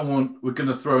neither of them were going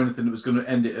to throw anything that was going to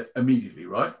end it immediately,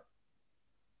 right?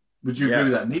 Would you agree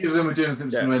with that? Neither of them were doing anything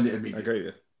that was going to end it immediately. I agree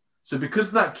with you. So because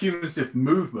of that cumulative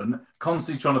movement,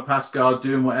 constantly trying to pass guard,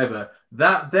 doing whatever,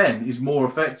 that then is more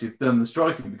effective than the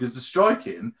striking. Because the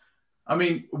striking, I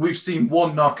mean, we've seen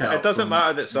one knockout. It doesn't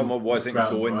matter that someone wasn't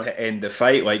going to end the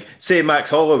fight. Like, say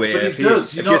Max Holloway, but if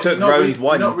you took round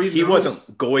one, he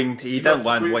wasn't going to, he didn't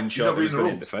land one shot that was going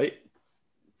to end the fight.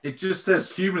 It just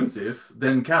says cumulative,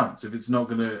 then counts if it's not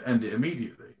going to end it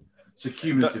immediately. So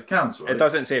cumulative counts, right? It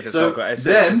doesn't say if it's not going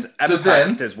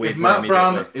to.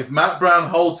 If Matt Brown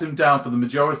holds him down for the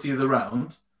majority of the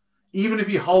round, even if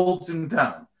he holds him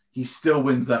down, he still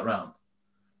wins that round.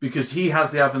 because he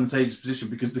has the advantageous position,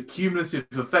 because the cumulative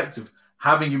effect of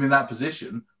having him in that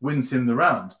position wins him the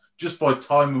round just by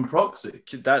time and proxy.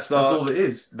 That's all it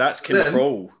is. That's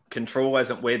control. Then, control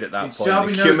isn't weighed at that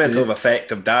point. The cumulative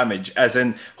effect of damage, as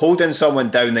in holding someone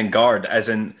down in guard, as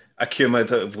in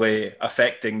accumulatively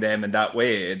affecting them in that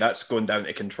way, that's going down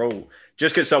to control.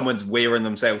 Just because someone's wearing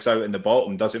themselves out in the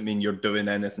bottom doesn't mean you're doing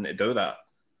anything to do that.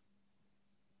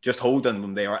 Just holding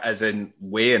them there, as in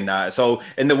weighing that. So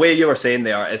in the way you were saying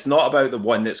there, it's not about the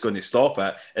one that's going to stop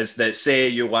it. It's that, say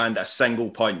you land a single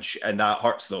punch and that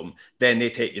hurts them, then they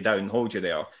take you down and hold you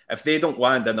there. If they don't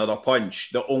land another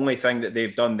punch, the only thing that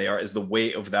they've done there is the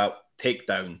weight of that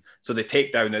takedown. So the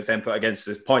takedown is then put against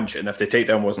the punch, and if the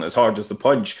takedown wasn't as hard as the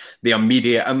punch, the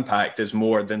immediate impact is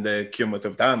more than the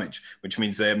cumulative damage, which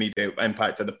means the immediate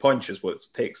impact of the punch is what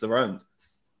takes the round.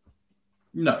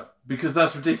 No, because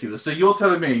that's ridiculous. So you're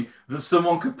telling me that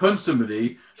someone could punch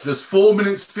somebody, there's 4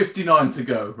 minutes 59 to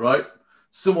go, right?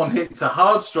 Someone hits a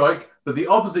hard strike, but the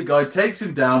opposite guy takes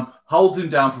him down, holds him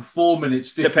down for 4 minutes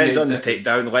 58 Depends on seconds. The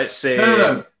takedown, let's say...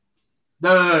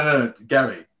 No.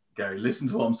 Gary, listen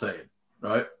to what I'm saying,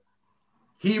 right?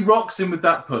 He rocks him with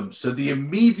that punch, so the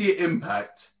immediate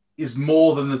impact is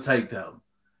more than the takedown.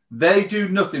 They do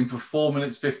nothing for 4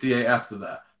 minutes 58 after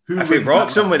that. If he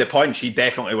rocks him with a punch, he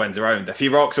definitely wins the round. If he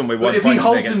rocks him with one punch, he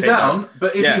holds him down,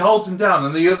 he holds him down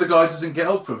and the other guy doesn't get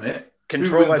up from it,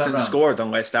 control isn't scored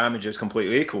unless damage is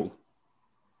completely equal.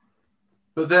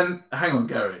 But then, hang on,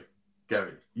 Gary,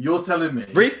 you're telling me...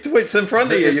 Read what's in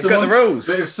front of you. You've got the rules.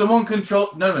 But if someone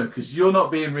controls... No, because you're not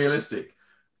being realistic.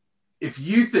 If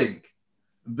you think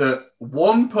that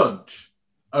one punch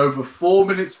over 4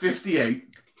 minutes 58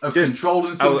 of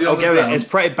controlling somebody on the ground... It's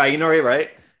pretty binary,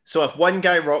 right? So if one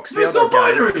guy rocks the other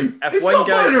guy... It's not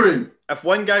binary! If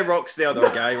one guy rocks the other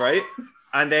guy, right,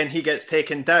 and then he gets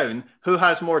taken down, who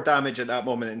has more damage at that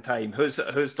moment in time?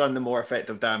 Who's done the more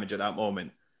effective damage at that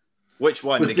moment? Which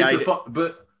one? But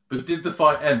did the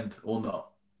fight end or not?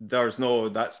 That's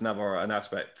never an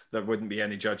aspect. There wouldn't be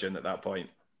any judging at that point.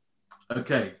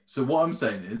 Okay, so what I'm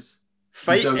saying is...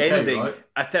 Fight ending,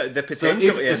 right? The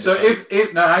potential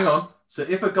now hang on. So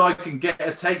if a guy can get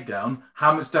a takedown,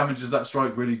 how much damage has that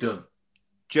strike really done?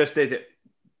 Just did it.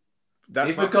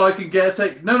 A guy can get a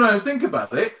take... No, think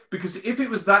about it. Because if it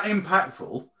was that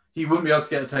impactful, he wouldn't be able to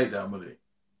get a takedown, would he?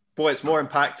 Well, it's more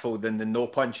impactful than the no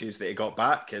punches that he got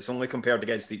back. It's only compared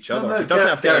against each other. He doesn't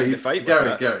have to end the fight with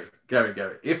that.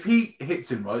 Gary. If he hits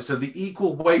him, right, so the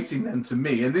equal weighting then to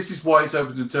me, and this is why it's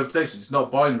open to interpretation, it's not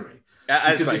binary.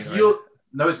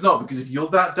 No, it's not, because if you're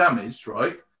that damaged,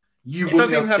 right, you wouldn't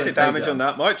doesn't even have to damage on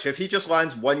that much. If he just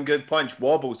lands one good punch,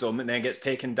 wobbles him, and then gets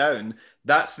taken down,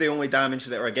 that's the only damage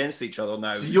that are against each other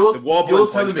now. So you're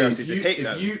telling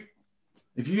me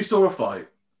if you saw a fight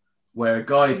where a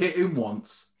guy hit him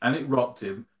once and it rocked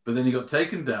him, but then he got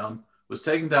taken down, was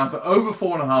taken down for over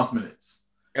 4.5 minutes.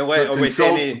 And are we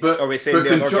saying the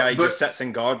other guy just sits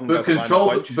in guard and doesn't land a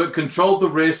punch? But controlled the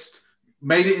wrist,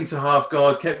 made it into half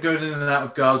guard, kept going in and out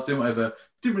of guards, doing whatever.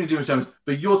 Didn't really do much damage.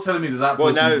 But you're telling me that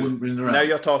person wouldn't win the round. Now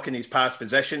you're talking his past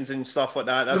positions and stuff like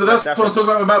that. That's what I'm talking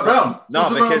about with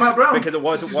Matt Brown. Because it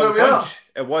wasn't one punch.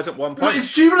 It wasn't one punch. But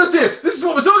it's cumulative. This is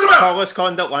what we're talking about. Carlos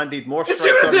Condit landed more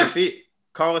strikes on the feet.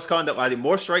 Carlos Condit landed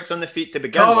more strikes on the feet to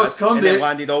begin with, and then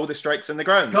landed all the strikes on the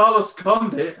ground. Carlos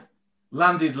Condit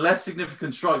landed less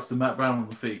significant strikes than Matt Brown on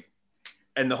the feet.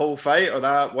 In the whole fight, or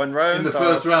that one round? In the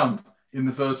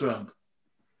first round.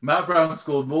 Matt Brown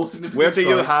scored more significant Where do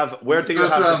you strikes. have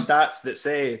the stats that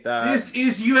say that? This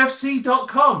is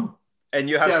UFC.com. And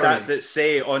you have stats that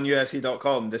say on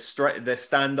UFC.com the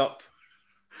stand-up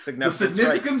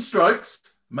significant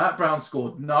strikes. Matt Brown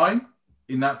scored 9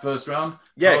 in that first round.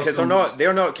 Yeah, because they're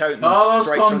not counting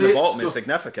strikes from the bottom as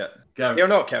significant. Gary, they're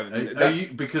not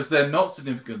counting. Because they're not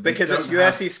significant. Because it's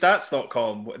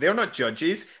UFCstats.com. They're not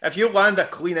judges. If you land a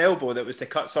clean elbow that was to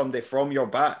cut somebody from your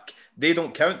back, they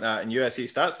don't count that in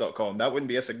UFCstats.com. That wouldn't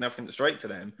be a significant strike to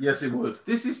them. Yes, it would.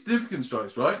 This is significant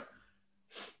strikes, right?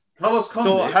 Carlos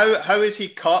Condit. So how is he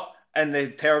cut in the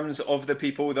terms of the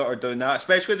people that are doing that,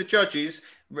 especially the judges?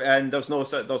 And there's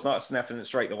not a significant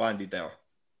strike that landed there.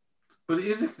 But it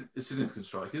is a significant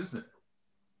strike, isn't it?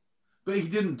 But he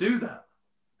didn't do that.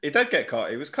 He did get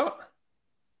cut. He was cut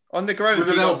on the ground.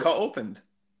 He got cut opened.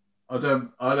 I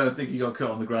don't think he got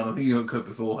cut on the ground. I think he got cut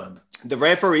beforehand. The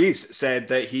referees said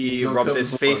that he rubbed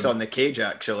his face on the cage,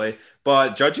 actually,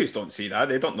 but judges don't see that.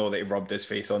 They don't know that he rubbed his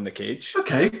face on the cage.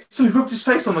 Okay, so he rubbed his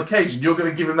face on the cage, and you're going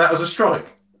to give him that as a strike?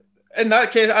 In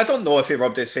that case, I don't know if he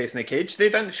rubbed his face in the cage. They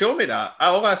didn't show me that.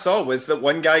 All I saw was that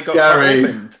one guy got cut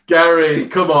opened. Gary,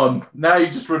 come on. Now you're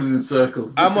just running in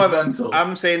circles. This is mental.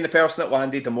 I'm saying the person that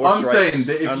landed the more strikes. I'm saying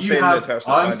that if you have... the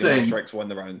person that landed the more strikes won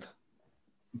the round.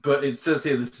 But it says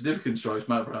here the significant strikes,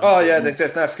 Matt Brown. Oh, yeah, the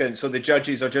significant. So the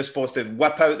judges are just supposed to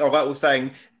whip out their little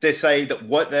thing, decide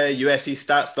what the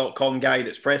UFCstats.com guy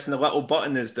that's pressing the little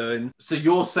button is doing. So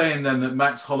you're saying then that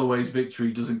Max Holloway's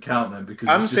victory doesn't count then? Because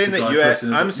I'm saying that UFC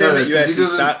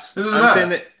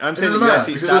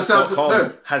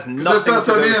Stats.com has nothing to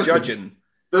do with judging.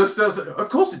 Of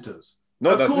course it does. No,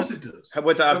 of course it does.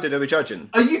 What does that have to do with judging?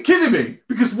 Are you kidding me?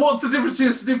 Because what's the difference between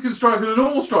a significant strike and a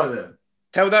normal strike then?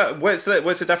 Tell that what's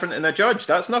the difference in a judge?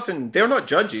 That's nothing. They're not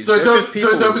judges. So it's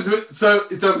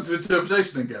open to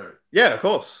interpretation then, Gary. Yeah, of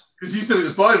course. Because you said it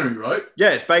was binary, right?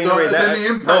 Yeah, it's binary. So then the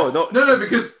impact. No,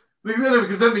 because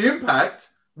then the impact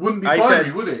wouldn't be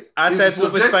binary, would it? I said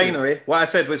what was binary. What I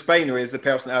said was binary is the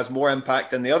person that has more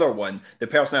impact than the other one. The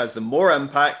person that has the more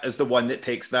impact is the one that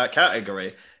takes that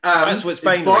category. And that's what's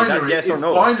binary. That's yes or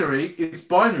no. It's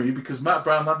binary because Matt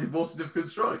Brown landed more significant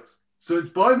strikes. So it's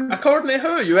binary. According to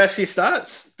who? UFC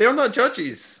Stats. They're not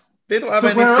judges. They don't have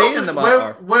any say in the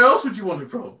matter. Where else would you want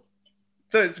it from?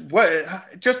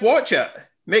 Just watch it.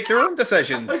 Make your own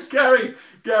decisions. Gary.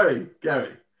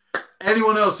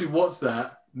 Anyone else who watched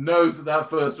that knows that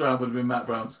first round would have been Matt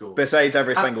Brown's score. Besides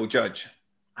every single judge.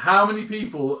 How many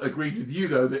people agreed with you,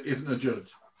 though, that isn't a judge?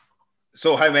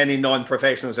 So how many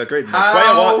non-professionals agreed? Quite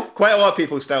a lot of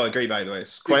people still agree, by the way.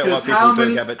 Quite a lot of people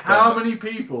do give it to conduct. How many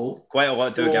people? Quite a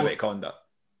lot do give it conduct.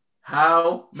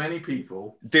 How many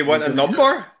people? Do you want a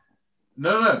number?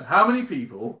 No. How many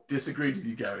people disagreed with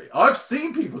you, Gary? I've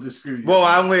seen people disagree with you.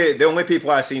 Well, the only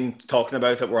people I've seen talking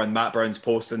about it were on Matt Brown's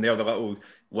post, and they're the little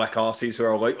lick-arses who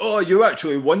are like, "Oh, you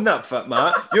actually won that fight,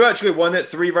 Matt. You actually won it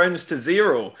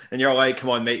 3-0." And you're like,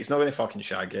 "Come on, mate. He's not going to fucking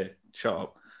shag you. Shut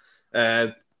up."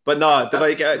 But no,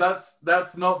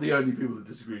 that's not the only people that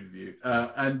disagree with you.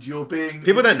 And you're being...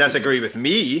 People didn't disagree with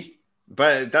me,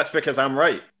 but that's because I'm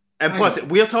right. And plus,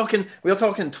 we're talking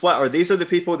Twitter. These are the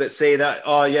people that say that,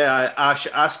 oh yeah,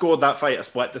 I scored that fight a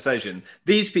split decision.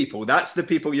 These people, that's the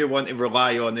people you want to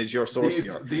rely on as your source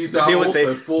here. These are people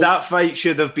say that fight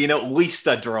should have been at least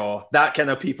a draw. That kind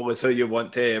of people is who you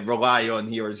want to rely on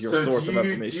here as your source of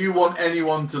information. Do you want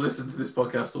anyone to listen to this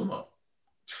podcast or not?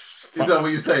 Is that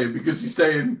what you're saying? Because you're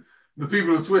saying the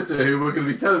people of Twitter who we're going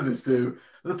to be telling this to,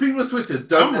 the people of Twitter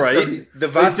don't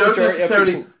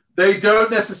necessarily... Right. They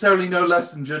don't necessarily know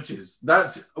less than judges.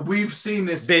 We've seen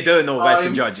this. They do know less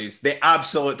than judges. They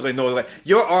absolutely know less.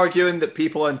 You're arguing that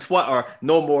people on Twitter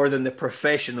know more than the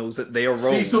professionals that they are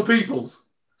wrong.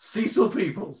 Cecil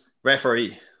Peoples.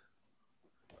 Referee.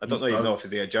 I don't even know if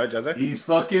he's a judge, is he? He's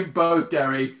fucking both,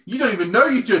 Gary. You don't even know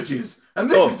your judges. And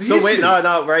this is the issue. Wait,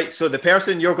 no, right. So the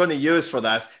person you're going to use for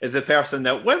this is the person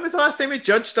that, when was the last time he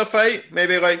judged a fight?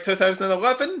 Maybe like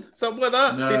 2011? Something like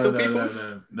that? Cecil Peoples?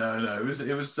 No. It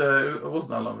wasn't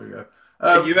that long ago.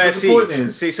 UFC. The point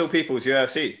is, Cecil Peoples,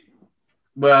 UFC.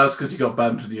 Well, that's because he got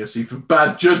banned from the UFC for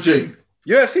bad judging.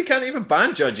 UFC can't even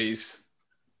ban judges.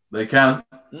 They can.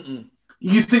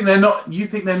 You think they're not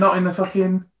in the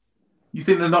fucking... You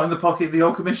think they're not in the pocket of the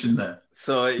old commission there?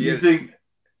 So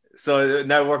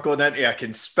now we're going into a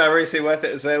conspiracy with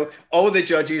it as well. All the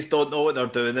judges don't know what they're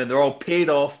doing, and they're all paid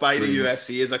off by the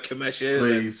UFC as a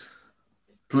commission.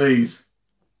 Please.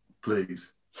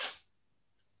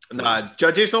 Nah,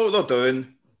 judges know what they're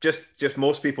doing. Just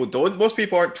most people don't. Most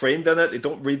people aren't trained in it. They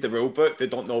don't read the rule book. They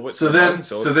don't know what's going on.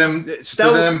 To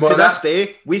this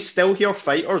day, we still hear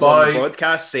fighters on the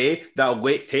broadcast say that a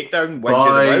late takedown wins you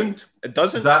the round. It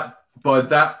doesn't. By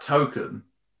that token,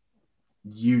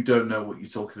 you don't know what you're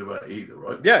talking about either,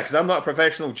 right? Yeah, because I'm not a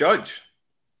professional judge.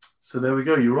 So there we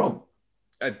go. You're wrong.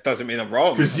 It doesn't mean I'm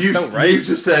wrong. Because you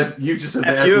just said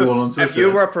that everyone on Twitter. If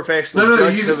you were a professional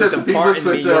judge, you just said the people on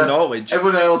Twitter, your knowledge.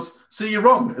 Everyone else. So you're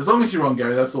wrong. As long as you're wrong,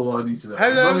 Gary, that's all I need to know. How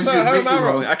am I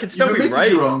wrong? I can still be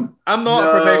right. Wrong. I'm not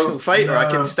a professional fighter.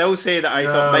 I can still say that I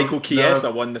thought Michael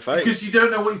Chiesa won the fight. Because you don't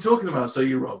know what you're talking about, so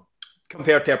you're wrong.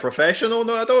 Compared to a professional?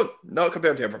 No, I don't. Not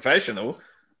compared to a professional.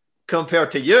 Compared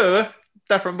to you,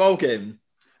 different ballgame.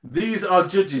 These are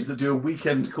judges that do a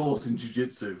weekend course in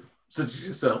jiu-jitsu, such as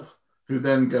yourself, who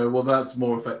then go, well, that's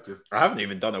more effective. I haven't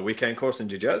even done a weekend course in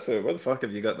jiu-jitsu. Where the fuck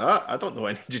have you got that? I don't know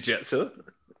any jiu-jitsu.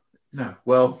 No,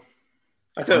 well...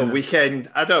 I do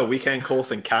a weekend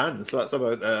course in Cannes. So that's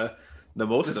about the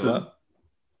most of it.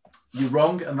 You're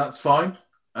wrong, and that's fine.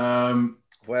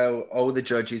 Well, all the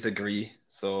judges agree.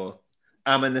 So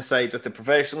I'm in the side with the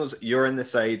professionals. You're in the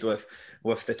side with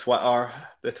the Twitter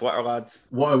lads.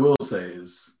 What I will say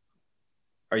is...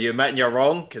 Are you admitting you're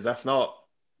wrong? Because if not...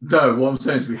 No, what I'm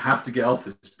saying is we have to get off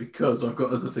this because I've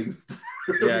got other things to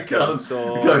do. Yeah, cool.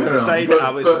 So we can't decide but, I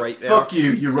was right there. Fuck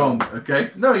you, you're wrong, okay?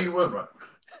 No, you weren't right.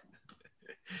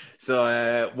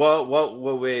 So what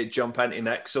will we jump into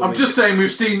next? So I'm just saying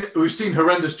we've seen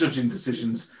horrendous judging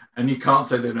decisions and you can't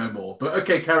say they're no more. But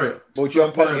okay, carry on. We'll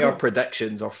jump into our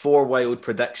predictions, our 4 wild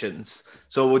predictions.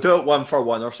 So we'll do it 1 for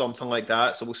 1 or something like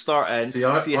that. So we'll start in, see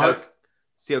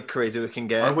how crazy we can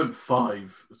get. I went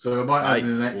 5, so I might add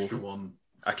in an extra one.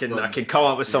 I can come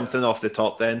up with something off the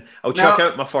top then. I'll check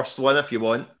out my first one if you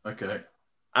want. Okay.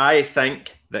 I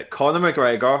think that Conor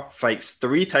McGregor fights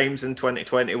 3 times in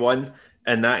 2021,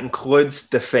 and that includes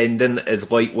defending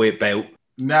his lightweight belt.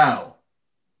 Now,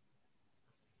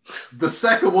 the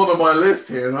second one on my list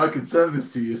here, and I can send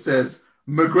this to you, says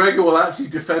McGregor will actually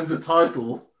defend the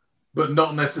title, but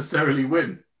not necessarily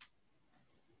win.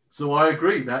 So I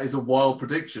agree. That is a wild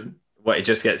prediction. What, he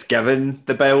just gets given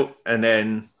the belt and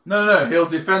then... No. He'll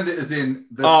defend it as in...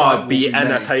 be in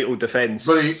a title defense.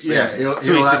 But he's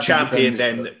the champion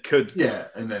then could... Yeah,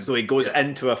 and then... So he goes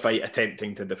into a fight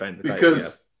attempting to defend the title.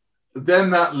 Because then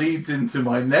that leads into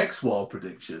my next wild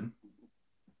prediction,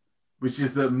 which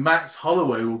is that Max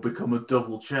Holloway will become a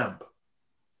double champ.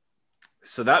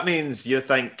 So that means you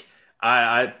think...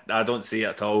 I don't see it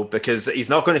at all because he's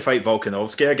not going to fight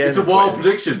Volkanovski again. It's a wild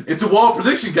prediction. It's a wild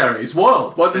prediction, Gary. It's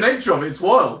wild. By the nature of it, it's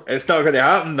wild. It's not going to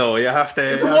happen, though. You have to.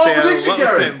 It's a wild prediction,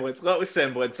 Gary. Little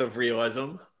semblance of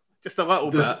realism, just a little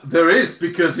bit. There is,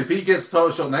 because if he gets title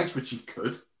shot next, which he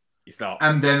could, he's not.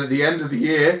 And then at the end of the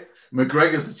year,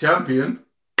 McGregor's the champion.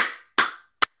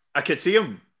 I could see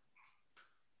him.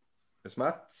 Is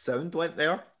my sound went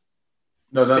there?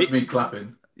 No, that's me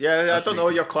clapping. Yeah, that's I don't know.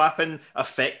 Your clapping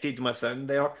affected my sound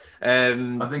there.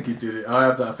 I think it did it. I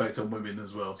have that effect on women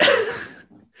as well. So.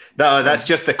 No, that's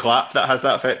just the clap that has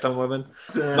that effect on women.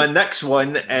 My next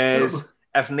one is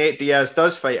if Nate Diaz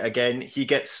does fight again, he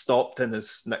gets stopped in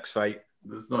his next fight.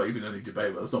 There's not even any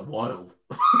debate, but that's not wild.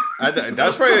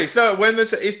 That's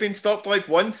probably he's been stopped like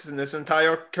once in his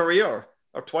entire career.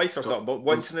 Or twice or something, but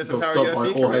once in his entire UFC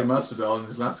career. Jorge Masvidal in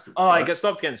his last career. Oh, he got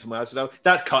stopped against Masvidal.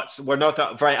 That's cuts. We're not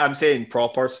that right. I'm saying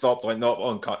proper stopped, like not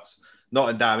on cuts, not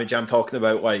on damage. I'm talking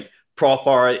about like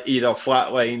proper, either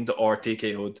flatlined or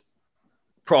TKO'd.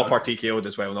 Proper TKO'd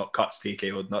as well, not cuts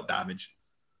TKO'd, not damage.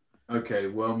 Okay,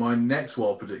 well, my next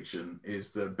wild prediction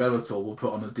is that Bellator will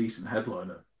put on a decent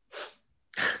headliner.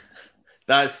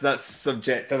 That's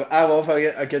subjective. I love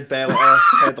a good Bellator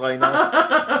headliner.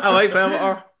 I like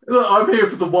Bellator. Look, I'm here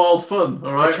for the wild fun,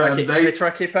 all right? The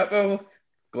tricky pitbull,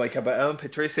 like a bit of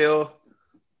Patricio,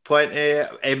 plenty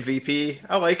MVP.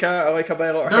 I like a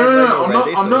Bellator.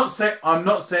 No. I'm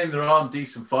not saying there aren't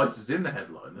decent fighters in the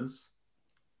headliners.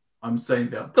 I'm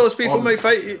saying that those people might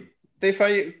fight. They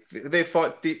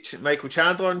fought Michael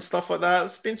Chandler and stuff like that.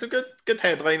 It's been some good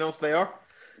headliners there.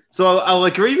 So I'll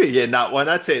agree with you in that one.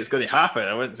 I'd say it's going to happen.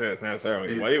 I wouldn't say it's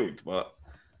necessarily wild, but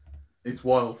it's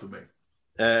wild for me.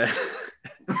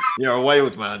 You're a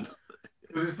wild man.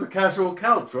 Because it's the casual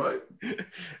couch, right?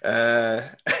 Yeah,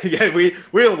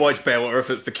 we'll watch Bellator if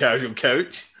it's the casual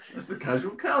couch. It's the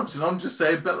casual couch, and I'm just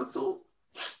saying Bellator.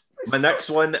 My next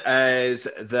one is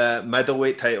the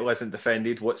middleweight title isn't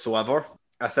defended whatsoever.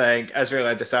 I think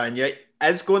Israel Adesanya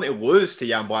is going to lose to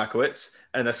Jan Blachowicz,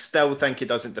 and I still think he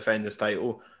doesn't defend his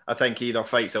title. I think he either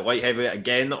fights at light heavyweight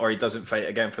again or he doesn't fight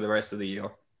again for the rest of the year.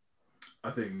 I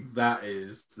think that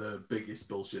is the biggest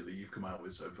bullshit that you've come out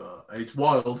with so far. It's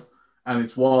wild, and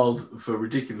it's wild for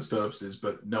ridiculous purposes,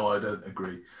 but no, I don't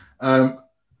agree. My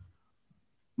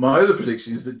other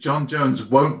prediction is that John Jones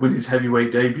won't win his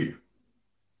heavyweight debut.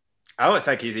 I don't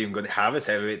think he's even going to have his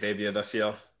heavyweight debut this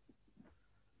year.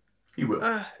 He will.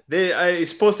 He's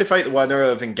supposed to fight the winner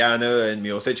of Ngannou and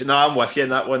Miocic. No, I'm with you in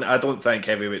that one. I don't think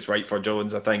heavyweight's right for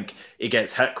Jones. I think he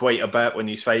gets hit quite a bit when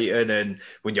he's fighting, and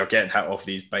when you're getting hit off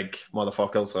these big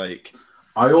motherfuckers. Like,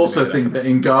 I also think that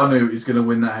Ngannou is going to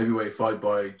win that heavyweight fight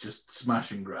by just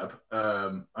smash and grab.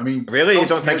 I mean, really, you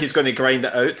don't think he's going to grind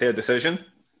it out to a decision?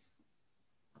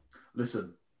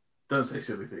 Listen, don't say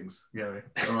silly things, Gary.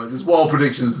 All right, there's wild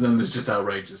predictions, and then there's just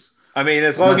outrageous. I mean,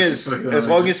 as long as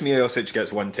Miocic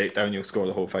gets one takedown, you'll score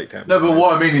the whole fight time. No, but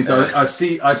what I mean is, I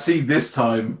see this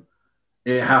time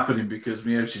it happening because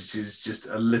Miocic is just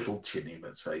a little chinny.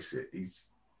 Let's face it,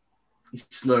 he's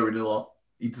slurring a lot.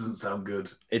 He doesn't sound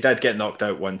good. He did get knocked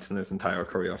out once in his entire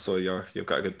career, so you've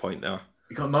got a good point there.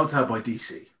 He got knocked out by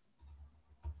DC.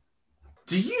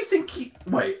 Do you think he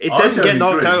didn't get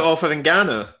knocked out off of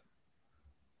Ngannou?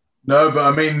 No,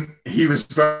 but I mean, he was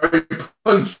very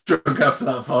punch drunk after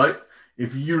that fight.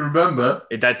 If you remember,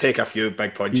 he did take a few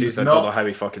big punches. I don't know how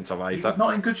he fucking survived that. He's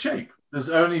not in good shape.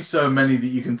 There's only so many that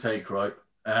you can take, right?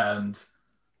 And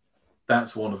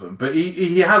That's one of them. But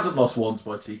he hasn't lost once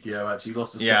by TKO, actually. He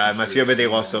lost to Yeah, I'm Stefan assuming they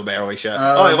Struve. lost some early shit.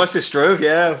 Oh, he lost to Struve,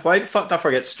 yeah. Why the fuck did I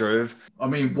forget Struve? I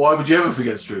mean, why would you ever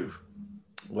forget Struve?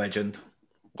 Legend.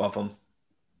 Love him.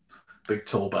 Big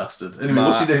tall bastard. Anyway,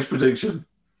 what's your next prediction?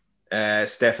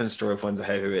 Stefan Struve wins a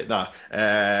heavyweight. Nah.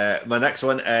 My next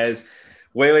one is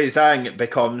Weili Zhang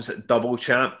becomes double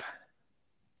champ,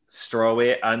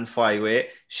 strawweight and flyweight.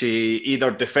 She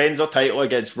either defends her title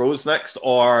against Rose next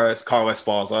or Carla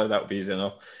Esparza. That would be easy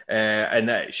enough. And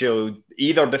that she'll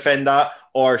either defend that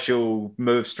or she'll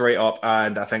move straight up,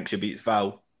 and I think she beats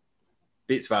Val.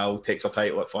 Beats Val, takes her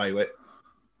title at flyweight.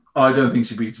 I don't think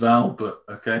she beats Val, but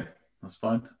okay, that's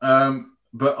fine.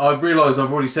 But I've realised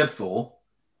I've already said 4.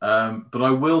 But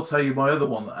I will tell you my other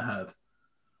one that I had,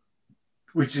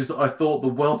 which is that I thought the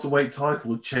welterweight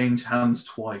title would change hands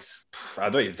twice. I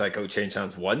don't even think it'll change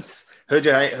hands once. How do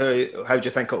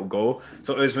you think it'll go?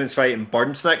 So Usman's fighting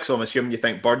Burns next, so I'm assuming you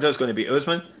think Burns is going to beat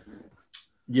Usman?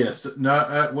 Yes.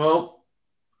 No. Well,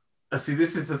 see,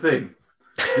 this is the thing.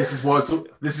 This is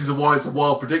why it's a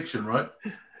wild prediction, right?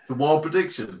 It's a wild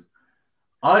prediction.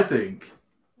 I think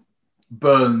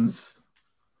Burns.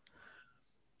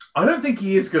 I don't think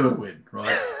he is going to win,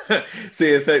 right? So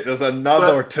you think there's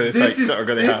another two fights that are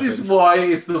going to happen? This is why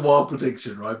it's the wild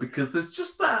prediction, right? Because there's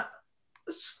just that,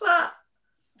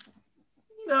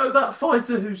 that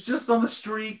fighter who's just on a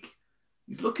streak.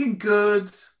 He's looking good.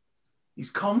 He's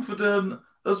confident.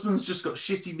 Usman's just got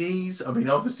shitty knees. I mean,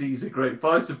 obviously he's a great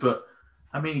fighter, but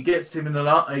I mean, he gets him in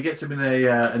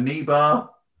a knee bar,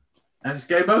 and it's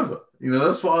game over.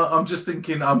 That's what I'm just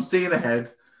thinking. I'm seeing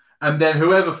ahead. And then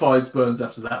whoever fights Burns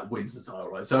after that wins the title,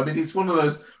 right? So, I mean, it's one of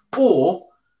those. Or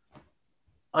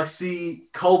I see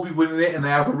Colby winning it and they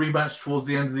have a rematch towards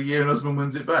the end of the year and Usman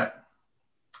wins it back.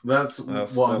 That's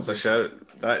a shout.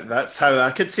 That's how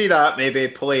I could see that maybe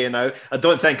playing out. I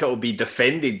don't think it will be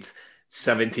defended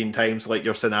 17 times like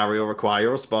your scenario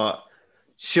requires, but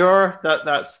sure,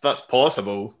 that's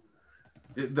possible.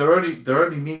 There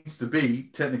only needs to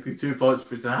be technically 2 fights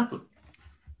for it to happen.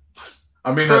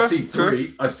 I mean, True, I see 3.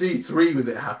 True. I see 3 with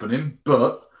it happening,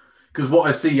 but because what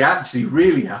I see actually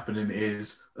really happening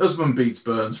is Usman beats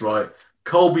Burns, right?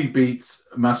 Colby beats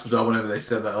Masvidal whenever they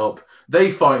set that up.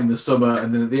 They fight in the summer,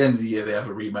 and then at the end of the year, they have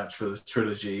a rematch for the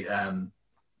trilogy. And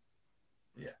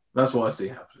yeah, that's what I see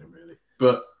happening, really.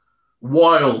 But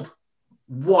wild,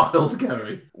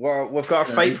 Gary. We've got our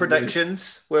fight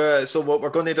predictions. So what we're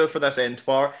going to do for this end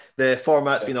part, the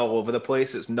format's been all over the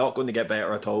place. It's not going to get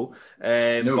better at all.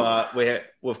 No. But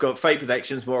we've got fight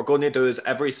predictions. What we're going to do is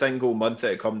every single month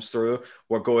that it comes through,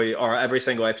 or every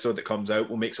single episode that comes out,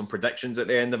 we'll make some predictions at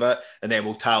the end of it, and then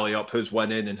we'll tally up who's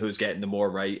winning and who's getting the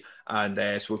more right. And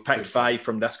so we've picked 5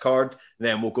 from this card, and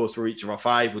then we'll go through each of our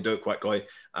 5. We'll do it quickly,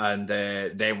 and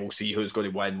then we'll see who's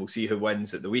going to win. We'll see who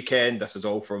wins at the weekend. This is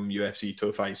all from UFC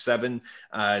 257,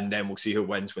 and then we'll see who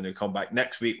wins when we come back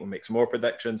next week. We'll make some more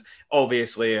predictions.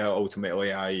 Obviously,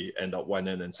 ultimately, I end up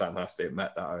winning, and Sam has to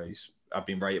admit that I've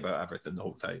been right about everything the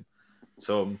whole time.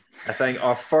 So I think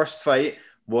our first fight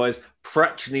was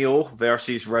Pritchnio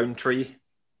versus Roundtree.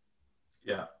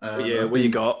 Yeah. What you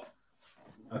got?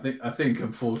 I think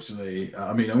unfortunately,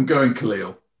 I mean, I'm going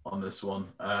Khalil on this one.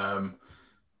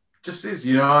 Just is,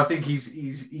 I think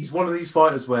he's one of these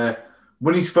fighters where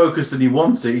when he's focused and he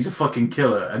wants it, he's a fucking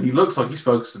killer. And he looks like he's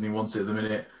focused and he wants it at the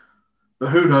minute.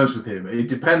 But who knows with him? It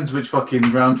depends which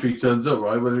fucking Roundtree turns up,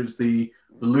 right? Whether it's the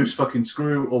loose fucking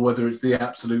screw or whether it's the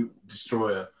absolute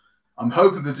destroyer. I'm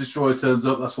hoping the destroyer turns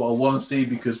up. That's what I want to see,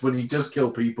 because when he does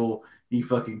kill people, he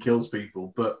fucking kills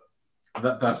people. But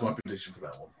that's my prediction for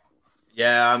that one.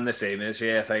 Yeah, I'm the same as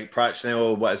you. I think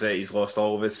Pritchnio, what is it? He's lost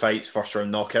all of his fights, first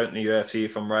round knockout in the UFC,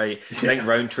 if I'm right. I think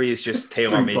Roundtree is just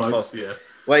tailor-made for. Yeah.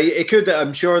 Well, it could.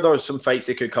 I'm sure there's some fights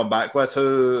he could come back with.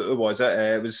 Who was it?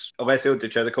 It was Alessio Di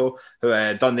Chirico, who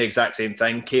done the exact same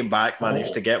thing, came back,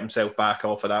 managed to get himself back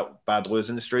off of that bad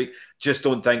losing streak. Just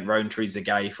don't think Roundtree's the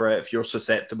guy for it. If you're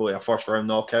susceptible to a first round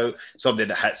knockout, somebody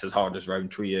that hits as hard as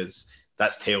Roundtree is,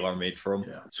 that's tailor-made for him.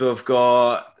 Yeah. So we've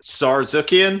got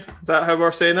Sarzukian. Is that how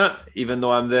we're saying it? Even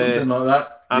though I'm something like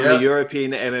that. I'm the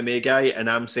European MMA guy, and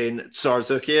I'm saying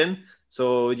Sarzukian.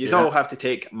 So you all have to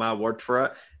take my word for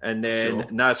it. And then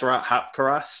Nasrat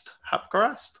Haqparast. I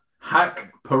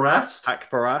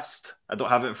don't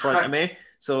have it in front of me.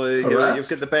 So you've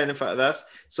got the benefit of this.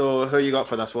 So who you got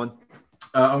for this one?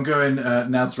 I'm going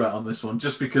Nasrat on this one,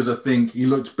 just because I think he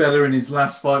looked better in his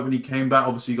last fight when he came back.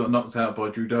 Obviously, he got knocked out by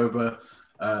Drew Dober.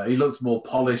 He looked more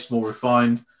polished, more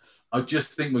refined. I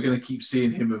just think we're going to keep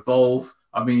seeing him evolve.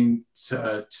 I mean,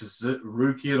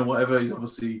 Sarukian or whatever, he's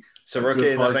obviously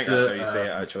Sarukian, I think that's how you say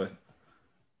it, actually.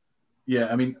 Yeah,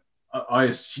 I mean, I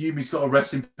assume he's got a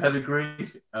wrestling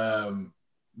pedigree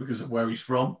because of where he's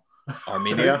from.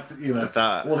 Armenia. You know, Is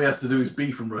that... all he has to do is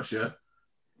be from Russia.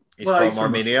 He's from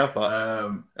Armenia,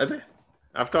 Russia. But is he?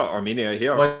 I've got Armenia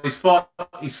here. Well,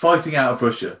 he's fighting out of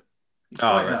Russia.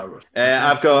 Right. Out of Russia.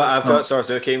 I've got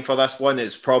Sarzuki for this one.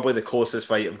 It's probably the closest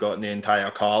fight I've got in the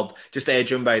entire card. Just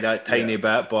edge him by that tiny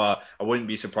bit, but I wouldn't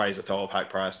be surprised at all if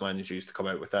Hack Pressman is used to come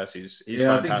out with this. He's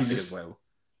fantastic as well.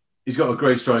 He's got a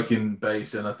great striking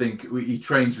base, and I think he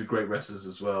trains with great wrestlers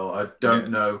as well. I don't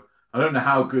know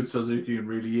how good Suzuki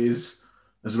really is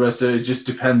as a wrestler. It just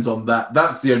depends on that.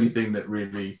 That's the only thing that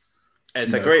really.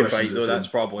 It's a great fight, though. That's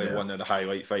probably one of the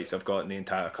highlight fights I've got in the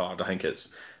entire card. I think it's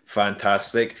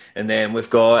fantastic. And then we've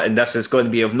got, and this is going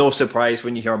to be of no surprise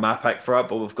when you hear my pick for it,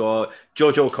 but we've got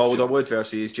Jojo Calderwood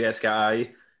versus Jessica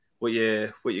Ai. What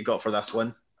you got for this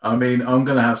one? I mean, I'm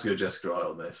going to have to go Jessica Ai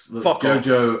on this. Look, Fuck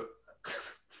Jojo. Off.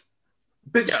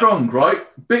 Bit strong, right?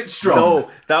 Bit strong.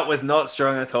 No, that was not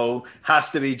strong at all. Has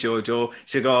to be Jojo.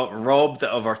 She got robbed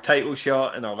of her title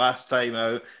shot in her last time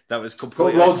out. That was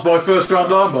completely... Got robbed by first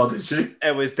round armbar, did she?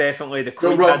 It was definitely the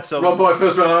Queen robbed by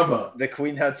first round armbar. The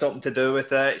Queen had something to do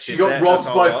with it. She got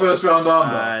robbed by first round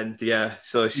armbar. And yeah,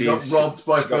 so she got robbed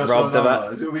by first round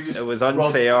armbar. It was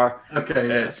unfair. Okay,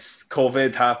 yes.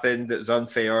 COVID happened. It was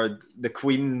unfair. The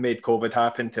Queen made COVID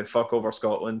happen to fuck over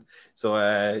Scotland. So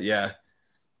yeah.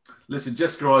 Listen,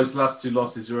 Jessica Ai's last two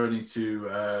losses are only to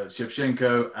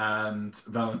Shevchenko and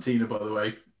Valentina, by the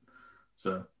way.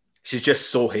 So she's just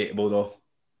so hateable, though.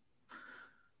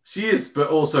 She is, but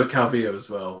also Calvillo as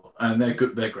well, and they're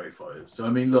good. They're great fighters. So I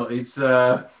mean, look, it's.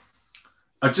 I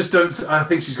just don't. I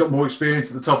think she's got more experience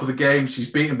at the top of the game.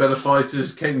 She's beaten better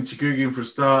fighters. Caitlin Chigugian for a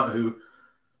start, who,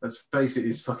 let's face it,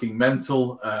 is fucking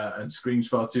mental and screams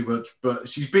far too much. But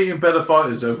she's beating better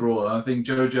fighters overall. And I think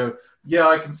Jojo. Yeah,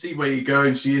 I can see where you're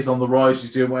going. She is on the rise.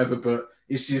 She's doing whatever, but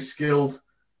is she as skilled?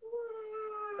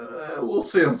 We'll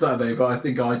see on Saturday, but I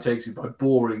think I takes it by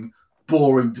boring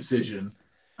decision.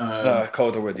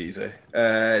 Calderwood easy.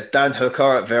 Dan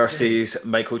Hooker versus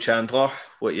Michael Chandler.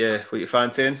 What you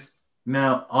fancying?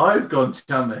 Now, I've gone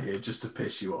Chandler here just to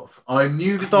piss you off. I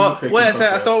knew that you were picking Wait a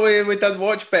second, I thought we didn't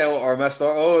watch Bellator, mister.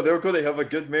 Oh, they're going to have a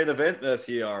good main event this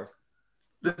year.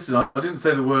 Listen, I didn't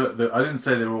say I didn't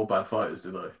say they were all bad fighters,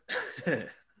 did I?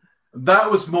 That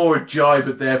was more a jibe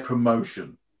at their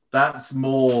promotion. That's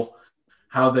more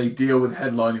how they deal with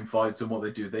headlining fights and what they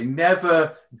do. They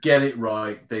never get it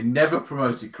right. They never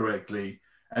promote it correctly.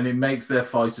 And it makes their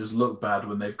fighters look bad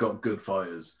when they've got good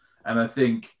fighters. And I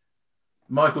think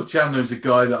Michael Chandler is a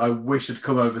guy that I wish had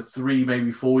come over 3,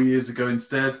 maybe 4 years ago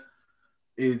instead.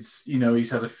 It's,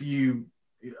 he's had a few,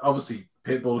 obviously,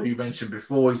 Pitbull, who you mentioned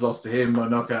before, he's lost to him by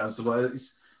knockout and stuff like that.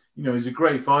 He's a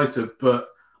great fighter, but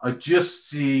I just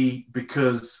see,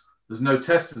 because there's no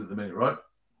testing at the minute, right?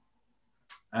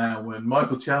 And when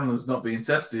Michael Chandler's not being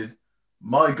tested,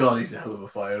 my God, he's a hell of a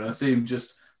fighter. And I see him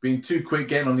just being too quick,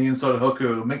 getting on the inside of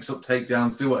Hooker, he'll mix up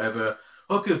takedowns, do whatever.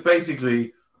 Hooker's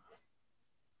basically,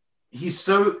 he's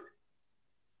a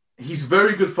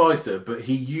very good fighter, but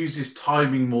he uses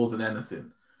timing more than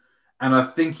anything. And I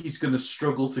think he's going to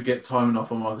struggle to get timing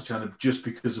off on Michael Chandler just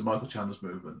because of Michael Chandler's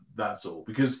movement. That's all.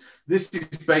 Because this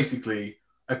is basically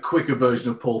a quicker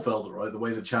version of Paul Felder, right? The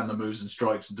way that Chandler moves and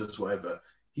strikes and does whatever.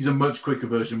 He's a much quicker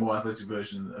version, more athletic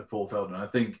version of Paul Felder. And I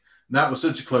think that was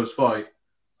such a close fight.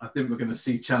 I think we're going to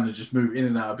see Chandler just move in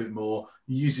and out a bit more,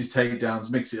 use his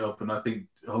takedowns, mix it up, and I think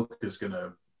Hooker's going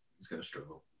to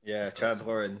struggle. Yeah,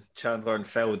 Chandler and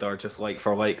Felder just like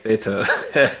for like. They too.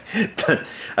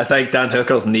 I think Dan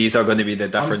Hooker's knees are going to be the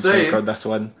difference maker in this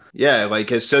one. Yeah,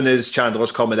 like as soon as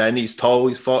Chandler's coming in, he's tall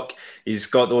as fuck. He's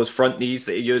got those front knees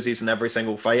that he uses in every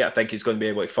single fight. I think he's going to be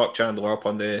able to fuck Chandler up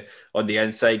on the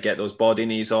inside, get those body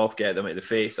knees off, get them at the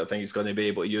face. I think he's going to be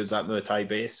able to use that Muay Thai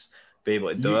base, be able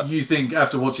to do it. You think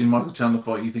after watching Michael Chandler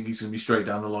fight, you think he's going to be straight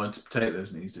down the line to take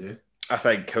those knees, do you? I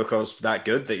think Hooker's that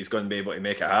good that he's going to be able to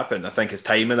make it happen. I think his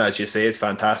timing, as you say, is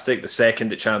fantastic. The second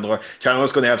that Chandler's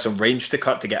going to have some range to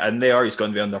cut to get in there, he's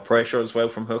going to be under pressure as well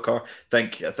from Hooker. I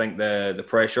think the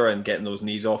pressure and getting those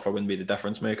knees off are going to be the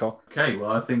difference maker. Okay,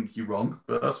 well, I think you're wrong,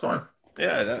 but that's fine.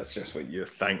 Yeah, that's just what you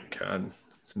think, and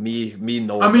it's me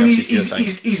no. I mean,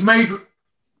 he's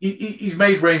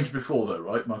made range before, though,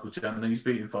 right? Michael Chandler, he's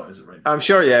beaten fighters at range. I'm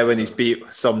sure, yeah, when he's beat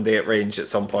somebody at range at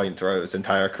some point throughout his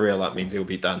entire career, that means he'll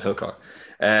beat Dan Hooker.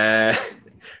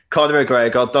 Conor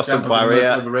McGregor, Dustin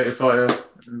Poirier. Overrated fighter.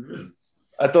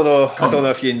 I don't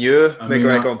know if you knew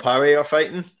McGregor and Poirier are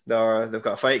fighting. They've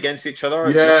got a fight against each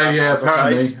other. Yeah,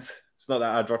 apparently. It's not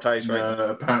that advertised, right? No,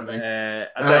 apparently.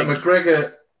 I think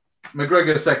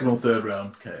McGregor second or third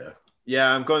round KO.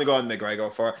 Yeah, I'm going to go on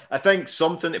McGregor for it. I think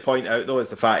something to point out though is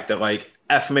the fact that like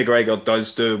if McGregor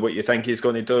does do what you think he's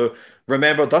going to do,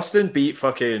 remember Dustin beat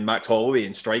fucking Max Holloway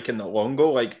in striking not long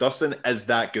ago. Like Dustin is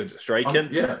that good at striking.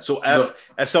 Yeah. So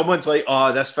if someone's like,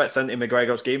 oh, this fits into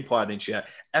McGregor's game plan and shit,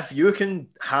 if you can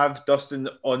have Dustin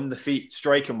on the feet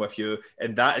striking with you,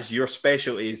 and that is your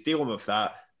specialty, is dealing with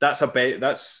that. That's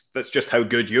just how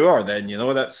good you are. Then you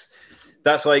know that's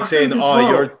like saying, oh,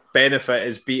 your benefit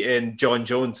is beating John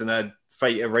Jones in a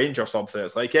fight at range or something.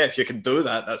 It's like, yeah, if you can do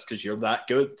that, that's because you're that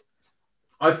good.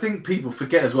 I think people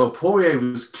forget as well, Poirier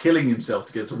was killing himself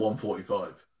to get to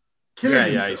 145.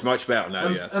 Yeah, he's much better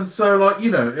now, And so, like,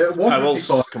 you know, at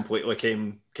 155... completely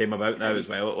came about now as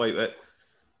well. Like that.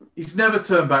 He's never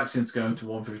turned back since going to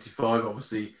 155.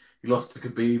 Obviously, he lost to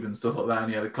Khabib and stuff like that,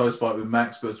 and he had a close fight with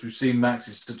Max, but as we've seen, Max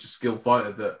is such a skilled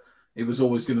fighter that it was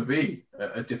always going to be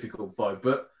a difficult fight.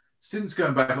 But since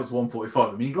going back up to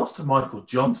 145, I mean, he lost to Michael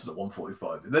Johnson at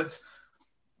 145.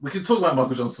 We can talk about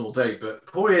Michael Johnson all day, but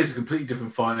Poirier is a completely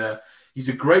different fighter. He's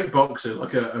a great boxer,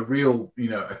 like a real, you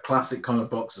know, a classic kind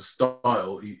of boxer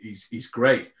style. He's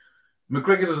great.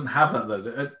 McGregor doesn't have that,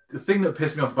 though. The thing that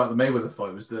pissed me off about the Mayweather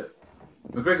fight was that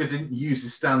McGregor didn't use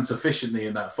his stand sufficiently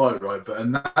in that fight, right?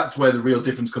 And that's where the real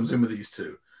difference comes in with these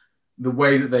two. The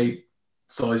way that they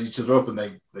size each other up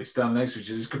and they stand next to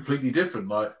each other is completely different.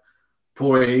 Like,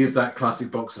 Poirier is that classic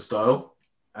boxer style,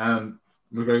 and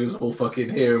McGregor's all fucking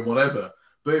here and whatever.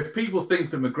 But if people think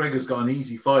that McGregor's got an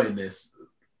easy fight in this,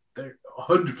 they're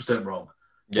 100% wrong.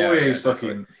 Poirier's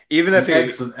fucking even if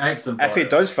excellent fighter. If he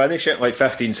does finish it like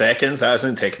 15 seconds, that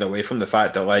isn't taken away from the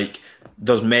fact that like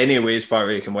there's many ways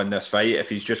Poirier can win this fight if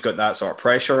he's just got that sort of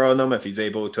pressure on him, if he's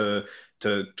able to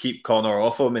keep Conor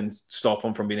off him and stop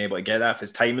him from being able to get that. If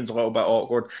his timing's a little bit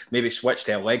awkward, maybe switch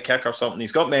to a leg kick or something.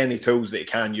 He's got many tools that he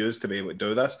can use to be able to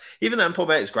do this. Even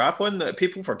implement his grappling.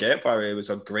 People forget Poirier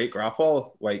was a great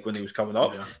grappler, like when he was coming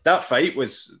up. Yeah. That fight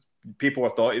was, people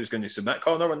thought he was going to submit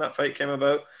Conor when that fight came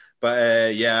about. But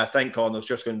I think Conor's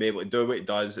just going to be able to do what he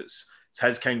does. It's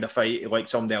his kind of fight. He likes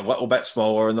somebody a little bit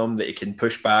smaller than him that he can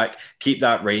push back, keep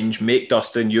that range, make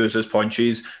Dustin use his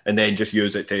punches, and then just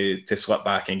use it to slip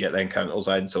back and get the encounters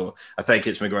in. So I think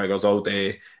it's McGregor's all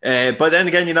day. But then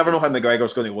again, you never know how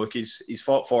McGregor's going to look. He's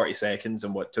fought 40 seconds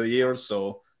in 2 years,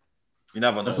 so you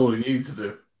never know. That's all he needs to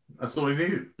do. That's all he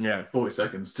needed. Yeah. 40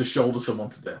 seconds to shoulder someone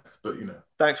to death. But, you know.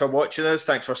 Thanks for watching us.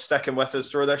 Thanks for sticking with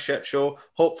us through this shit show.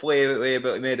 Hopefully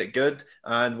we made it good.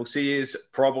 And we'll see you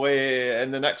probably in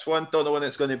the next one. Don't know when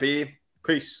it's going to be.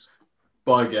 Peace.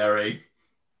 Bye, Gary.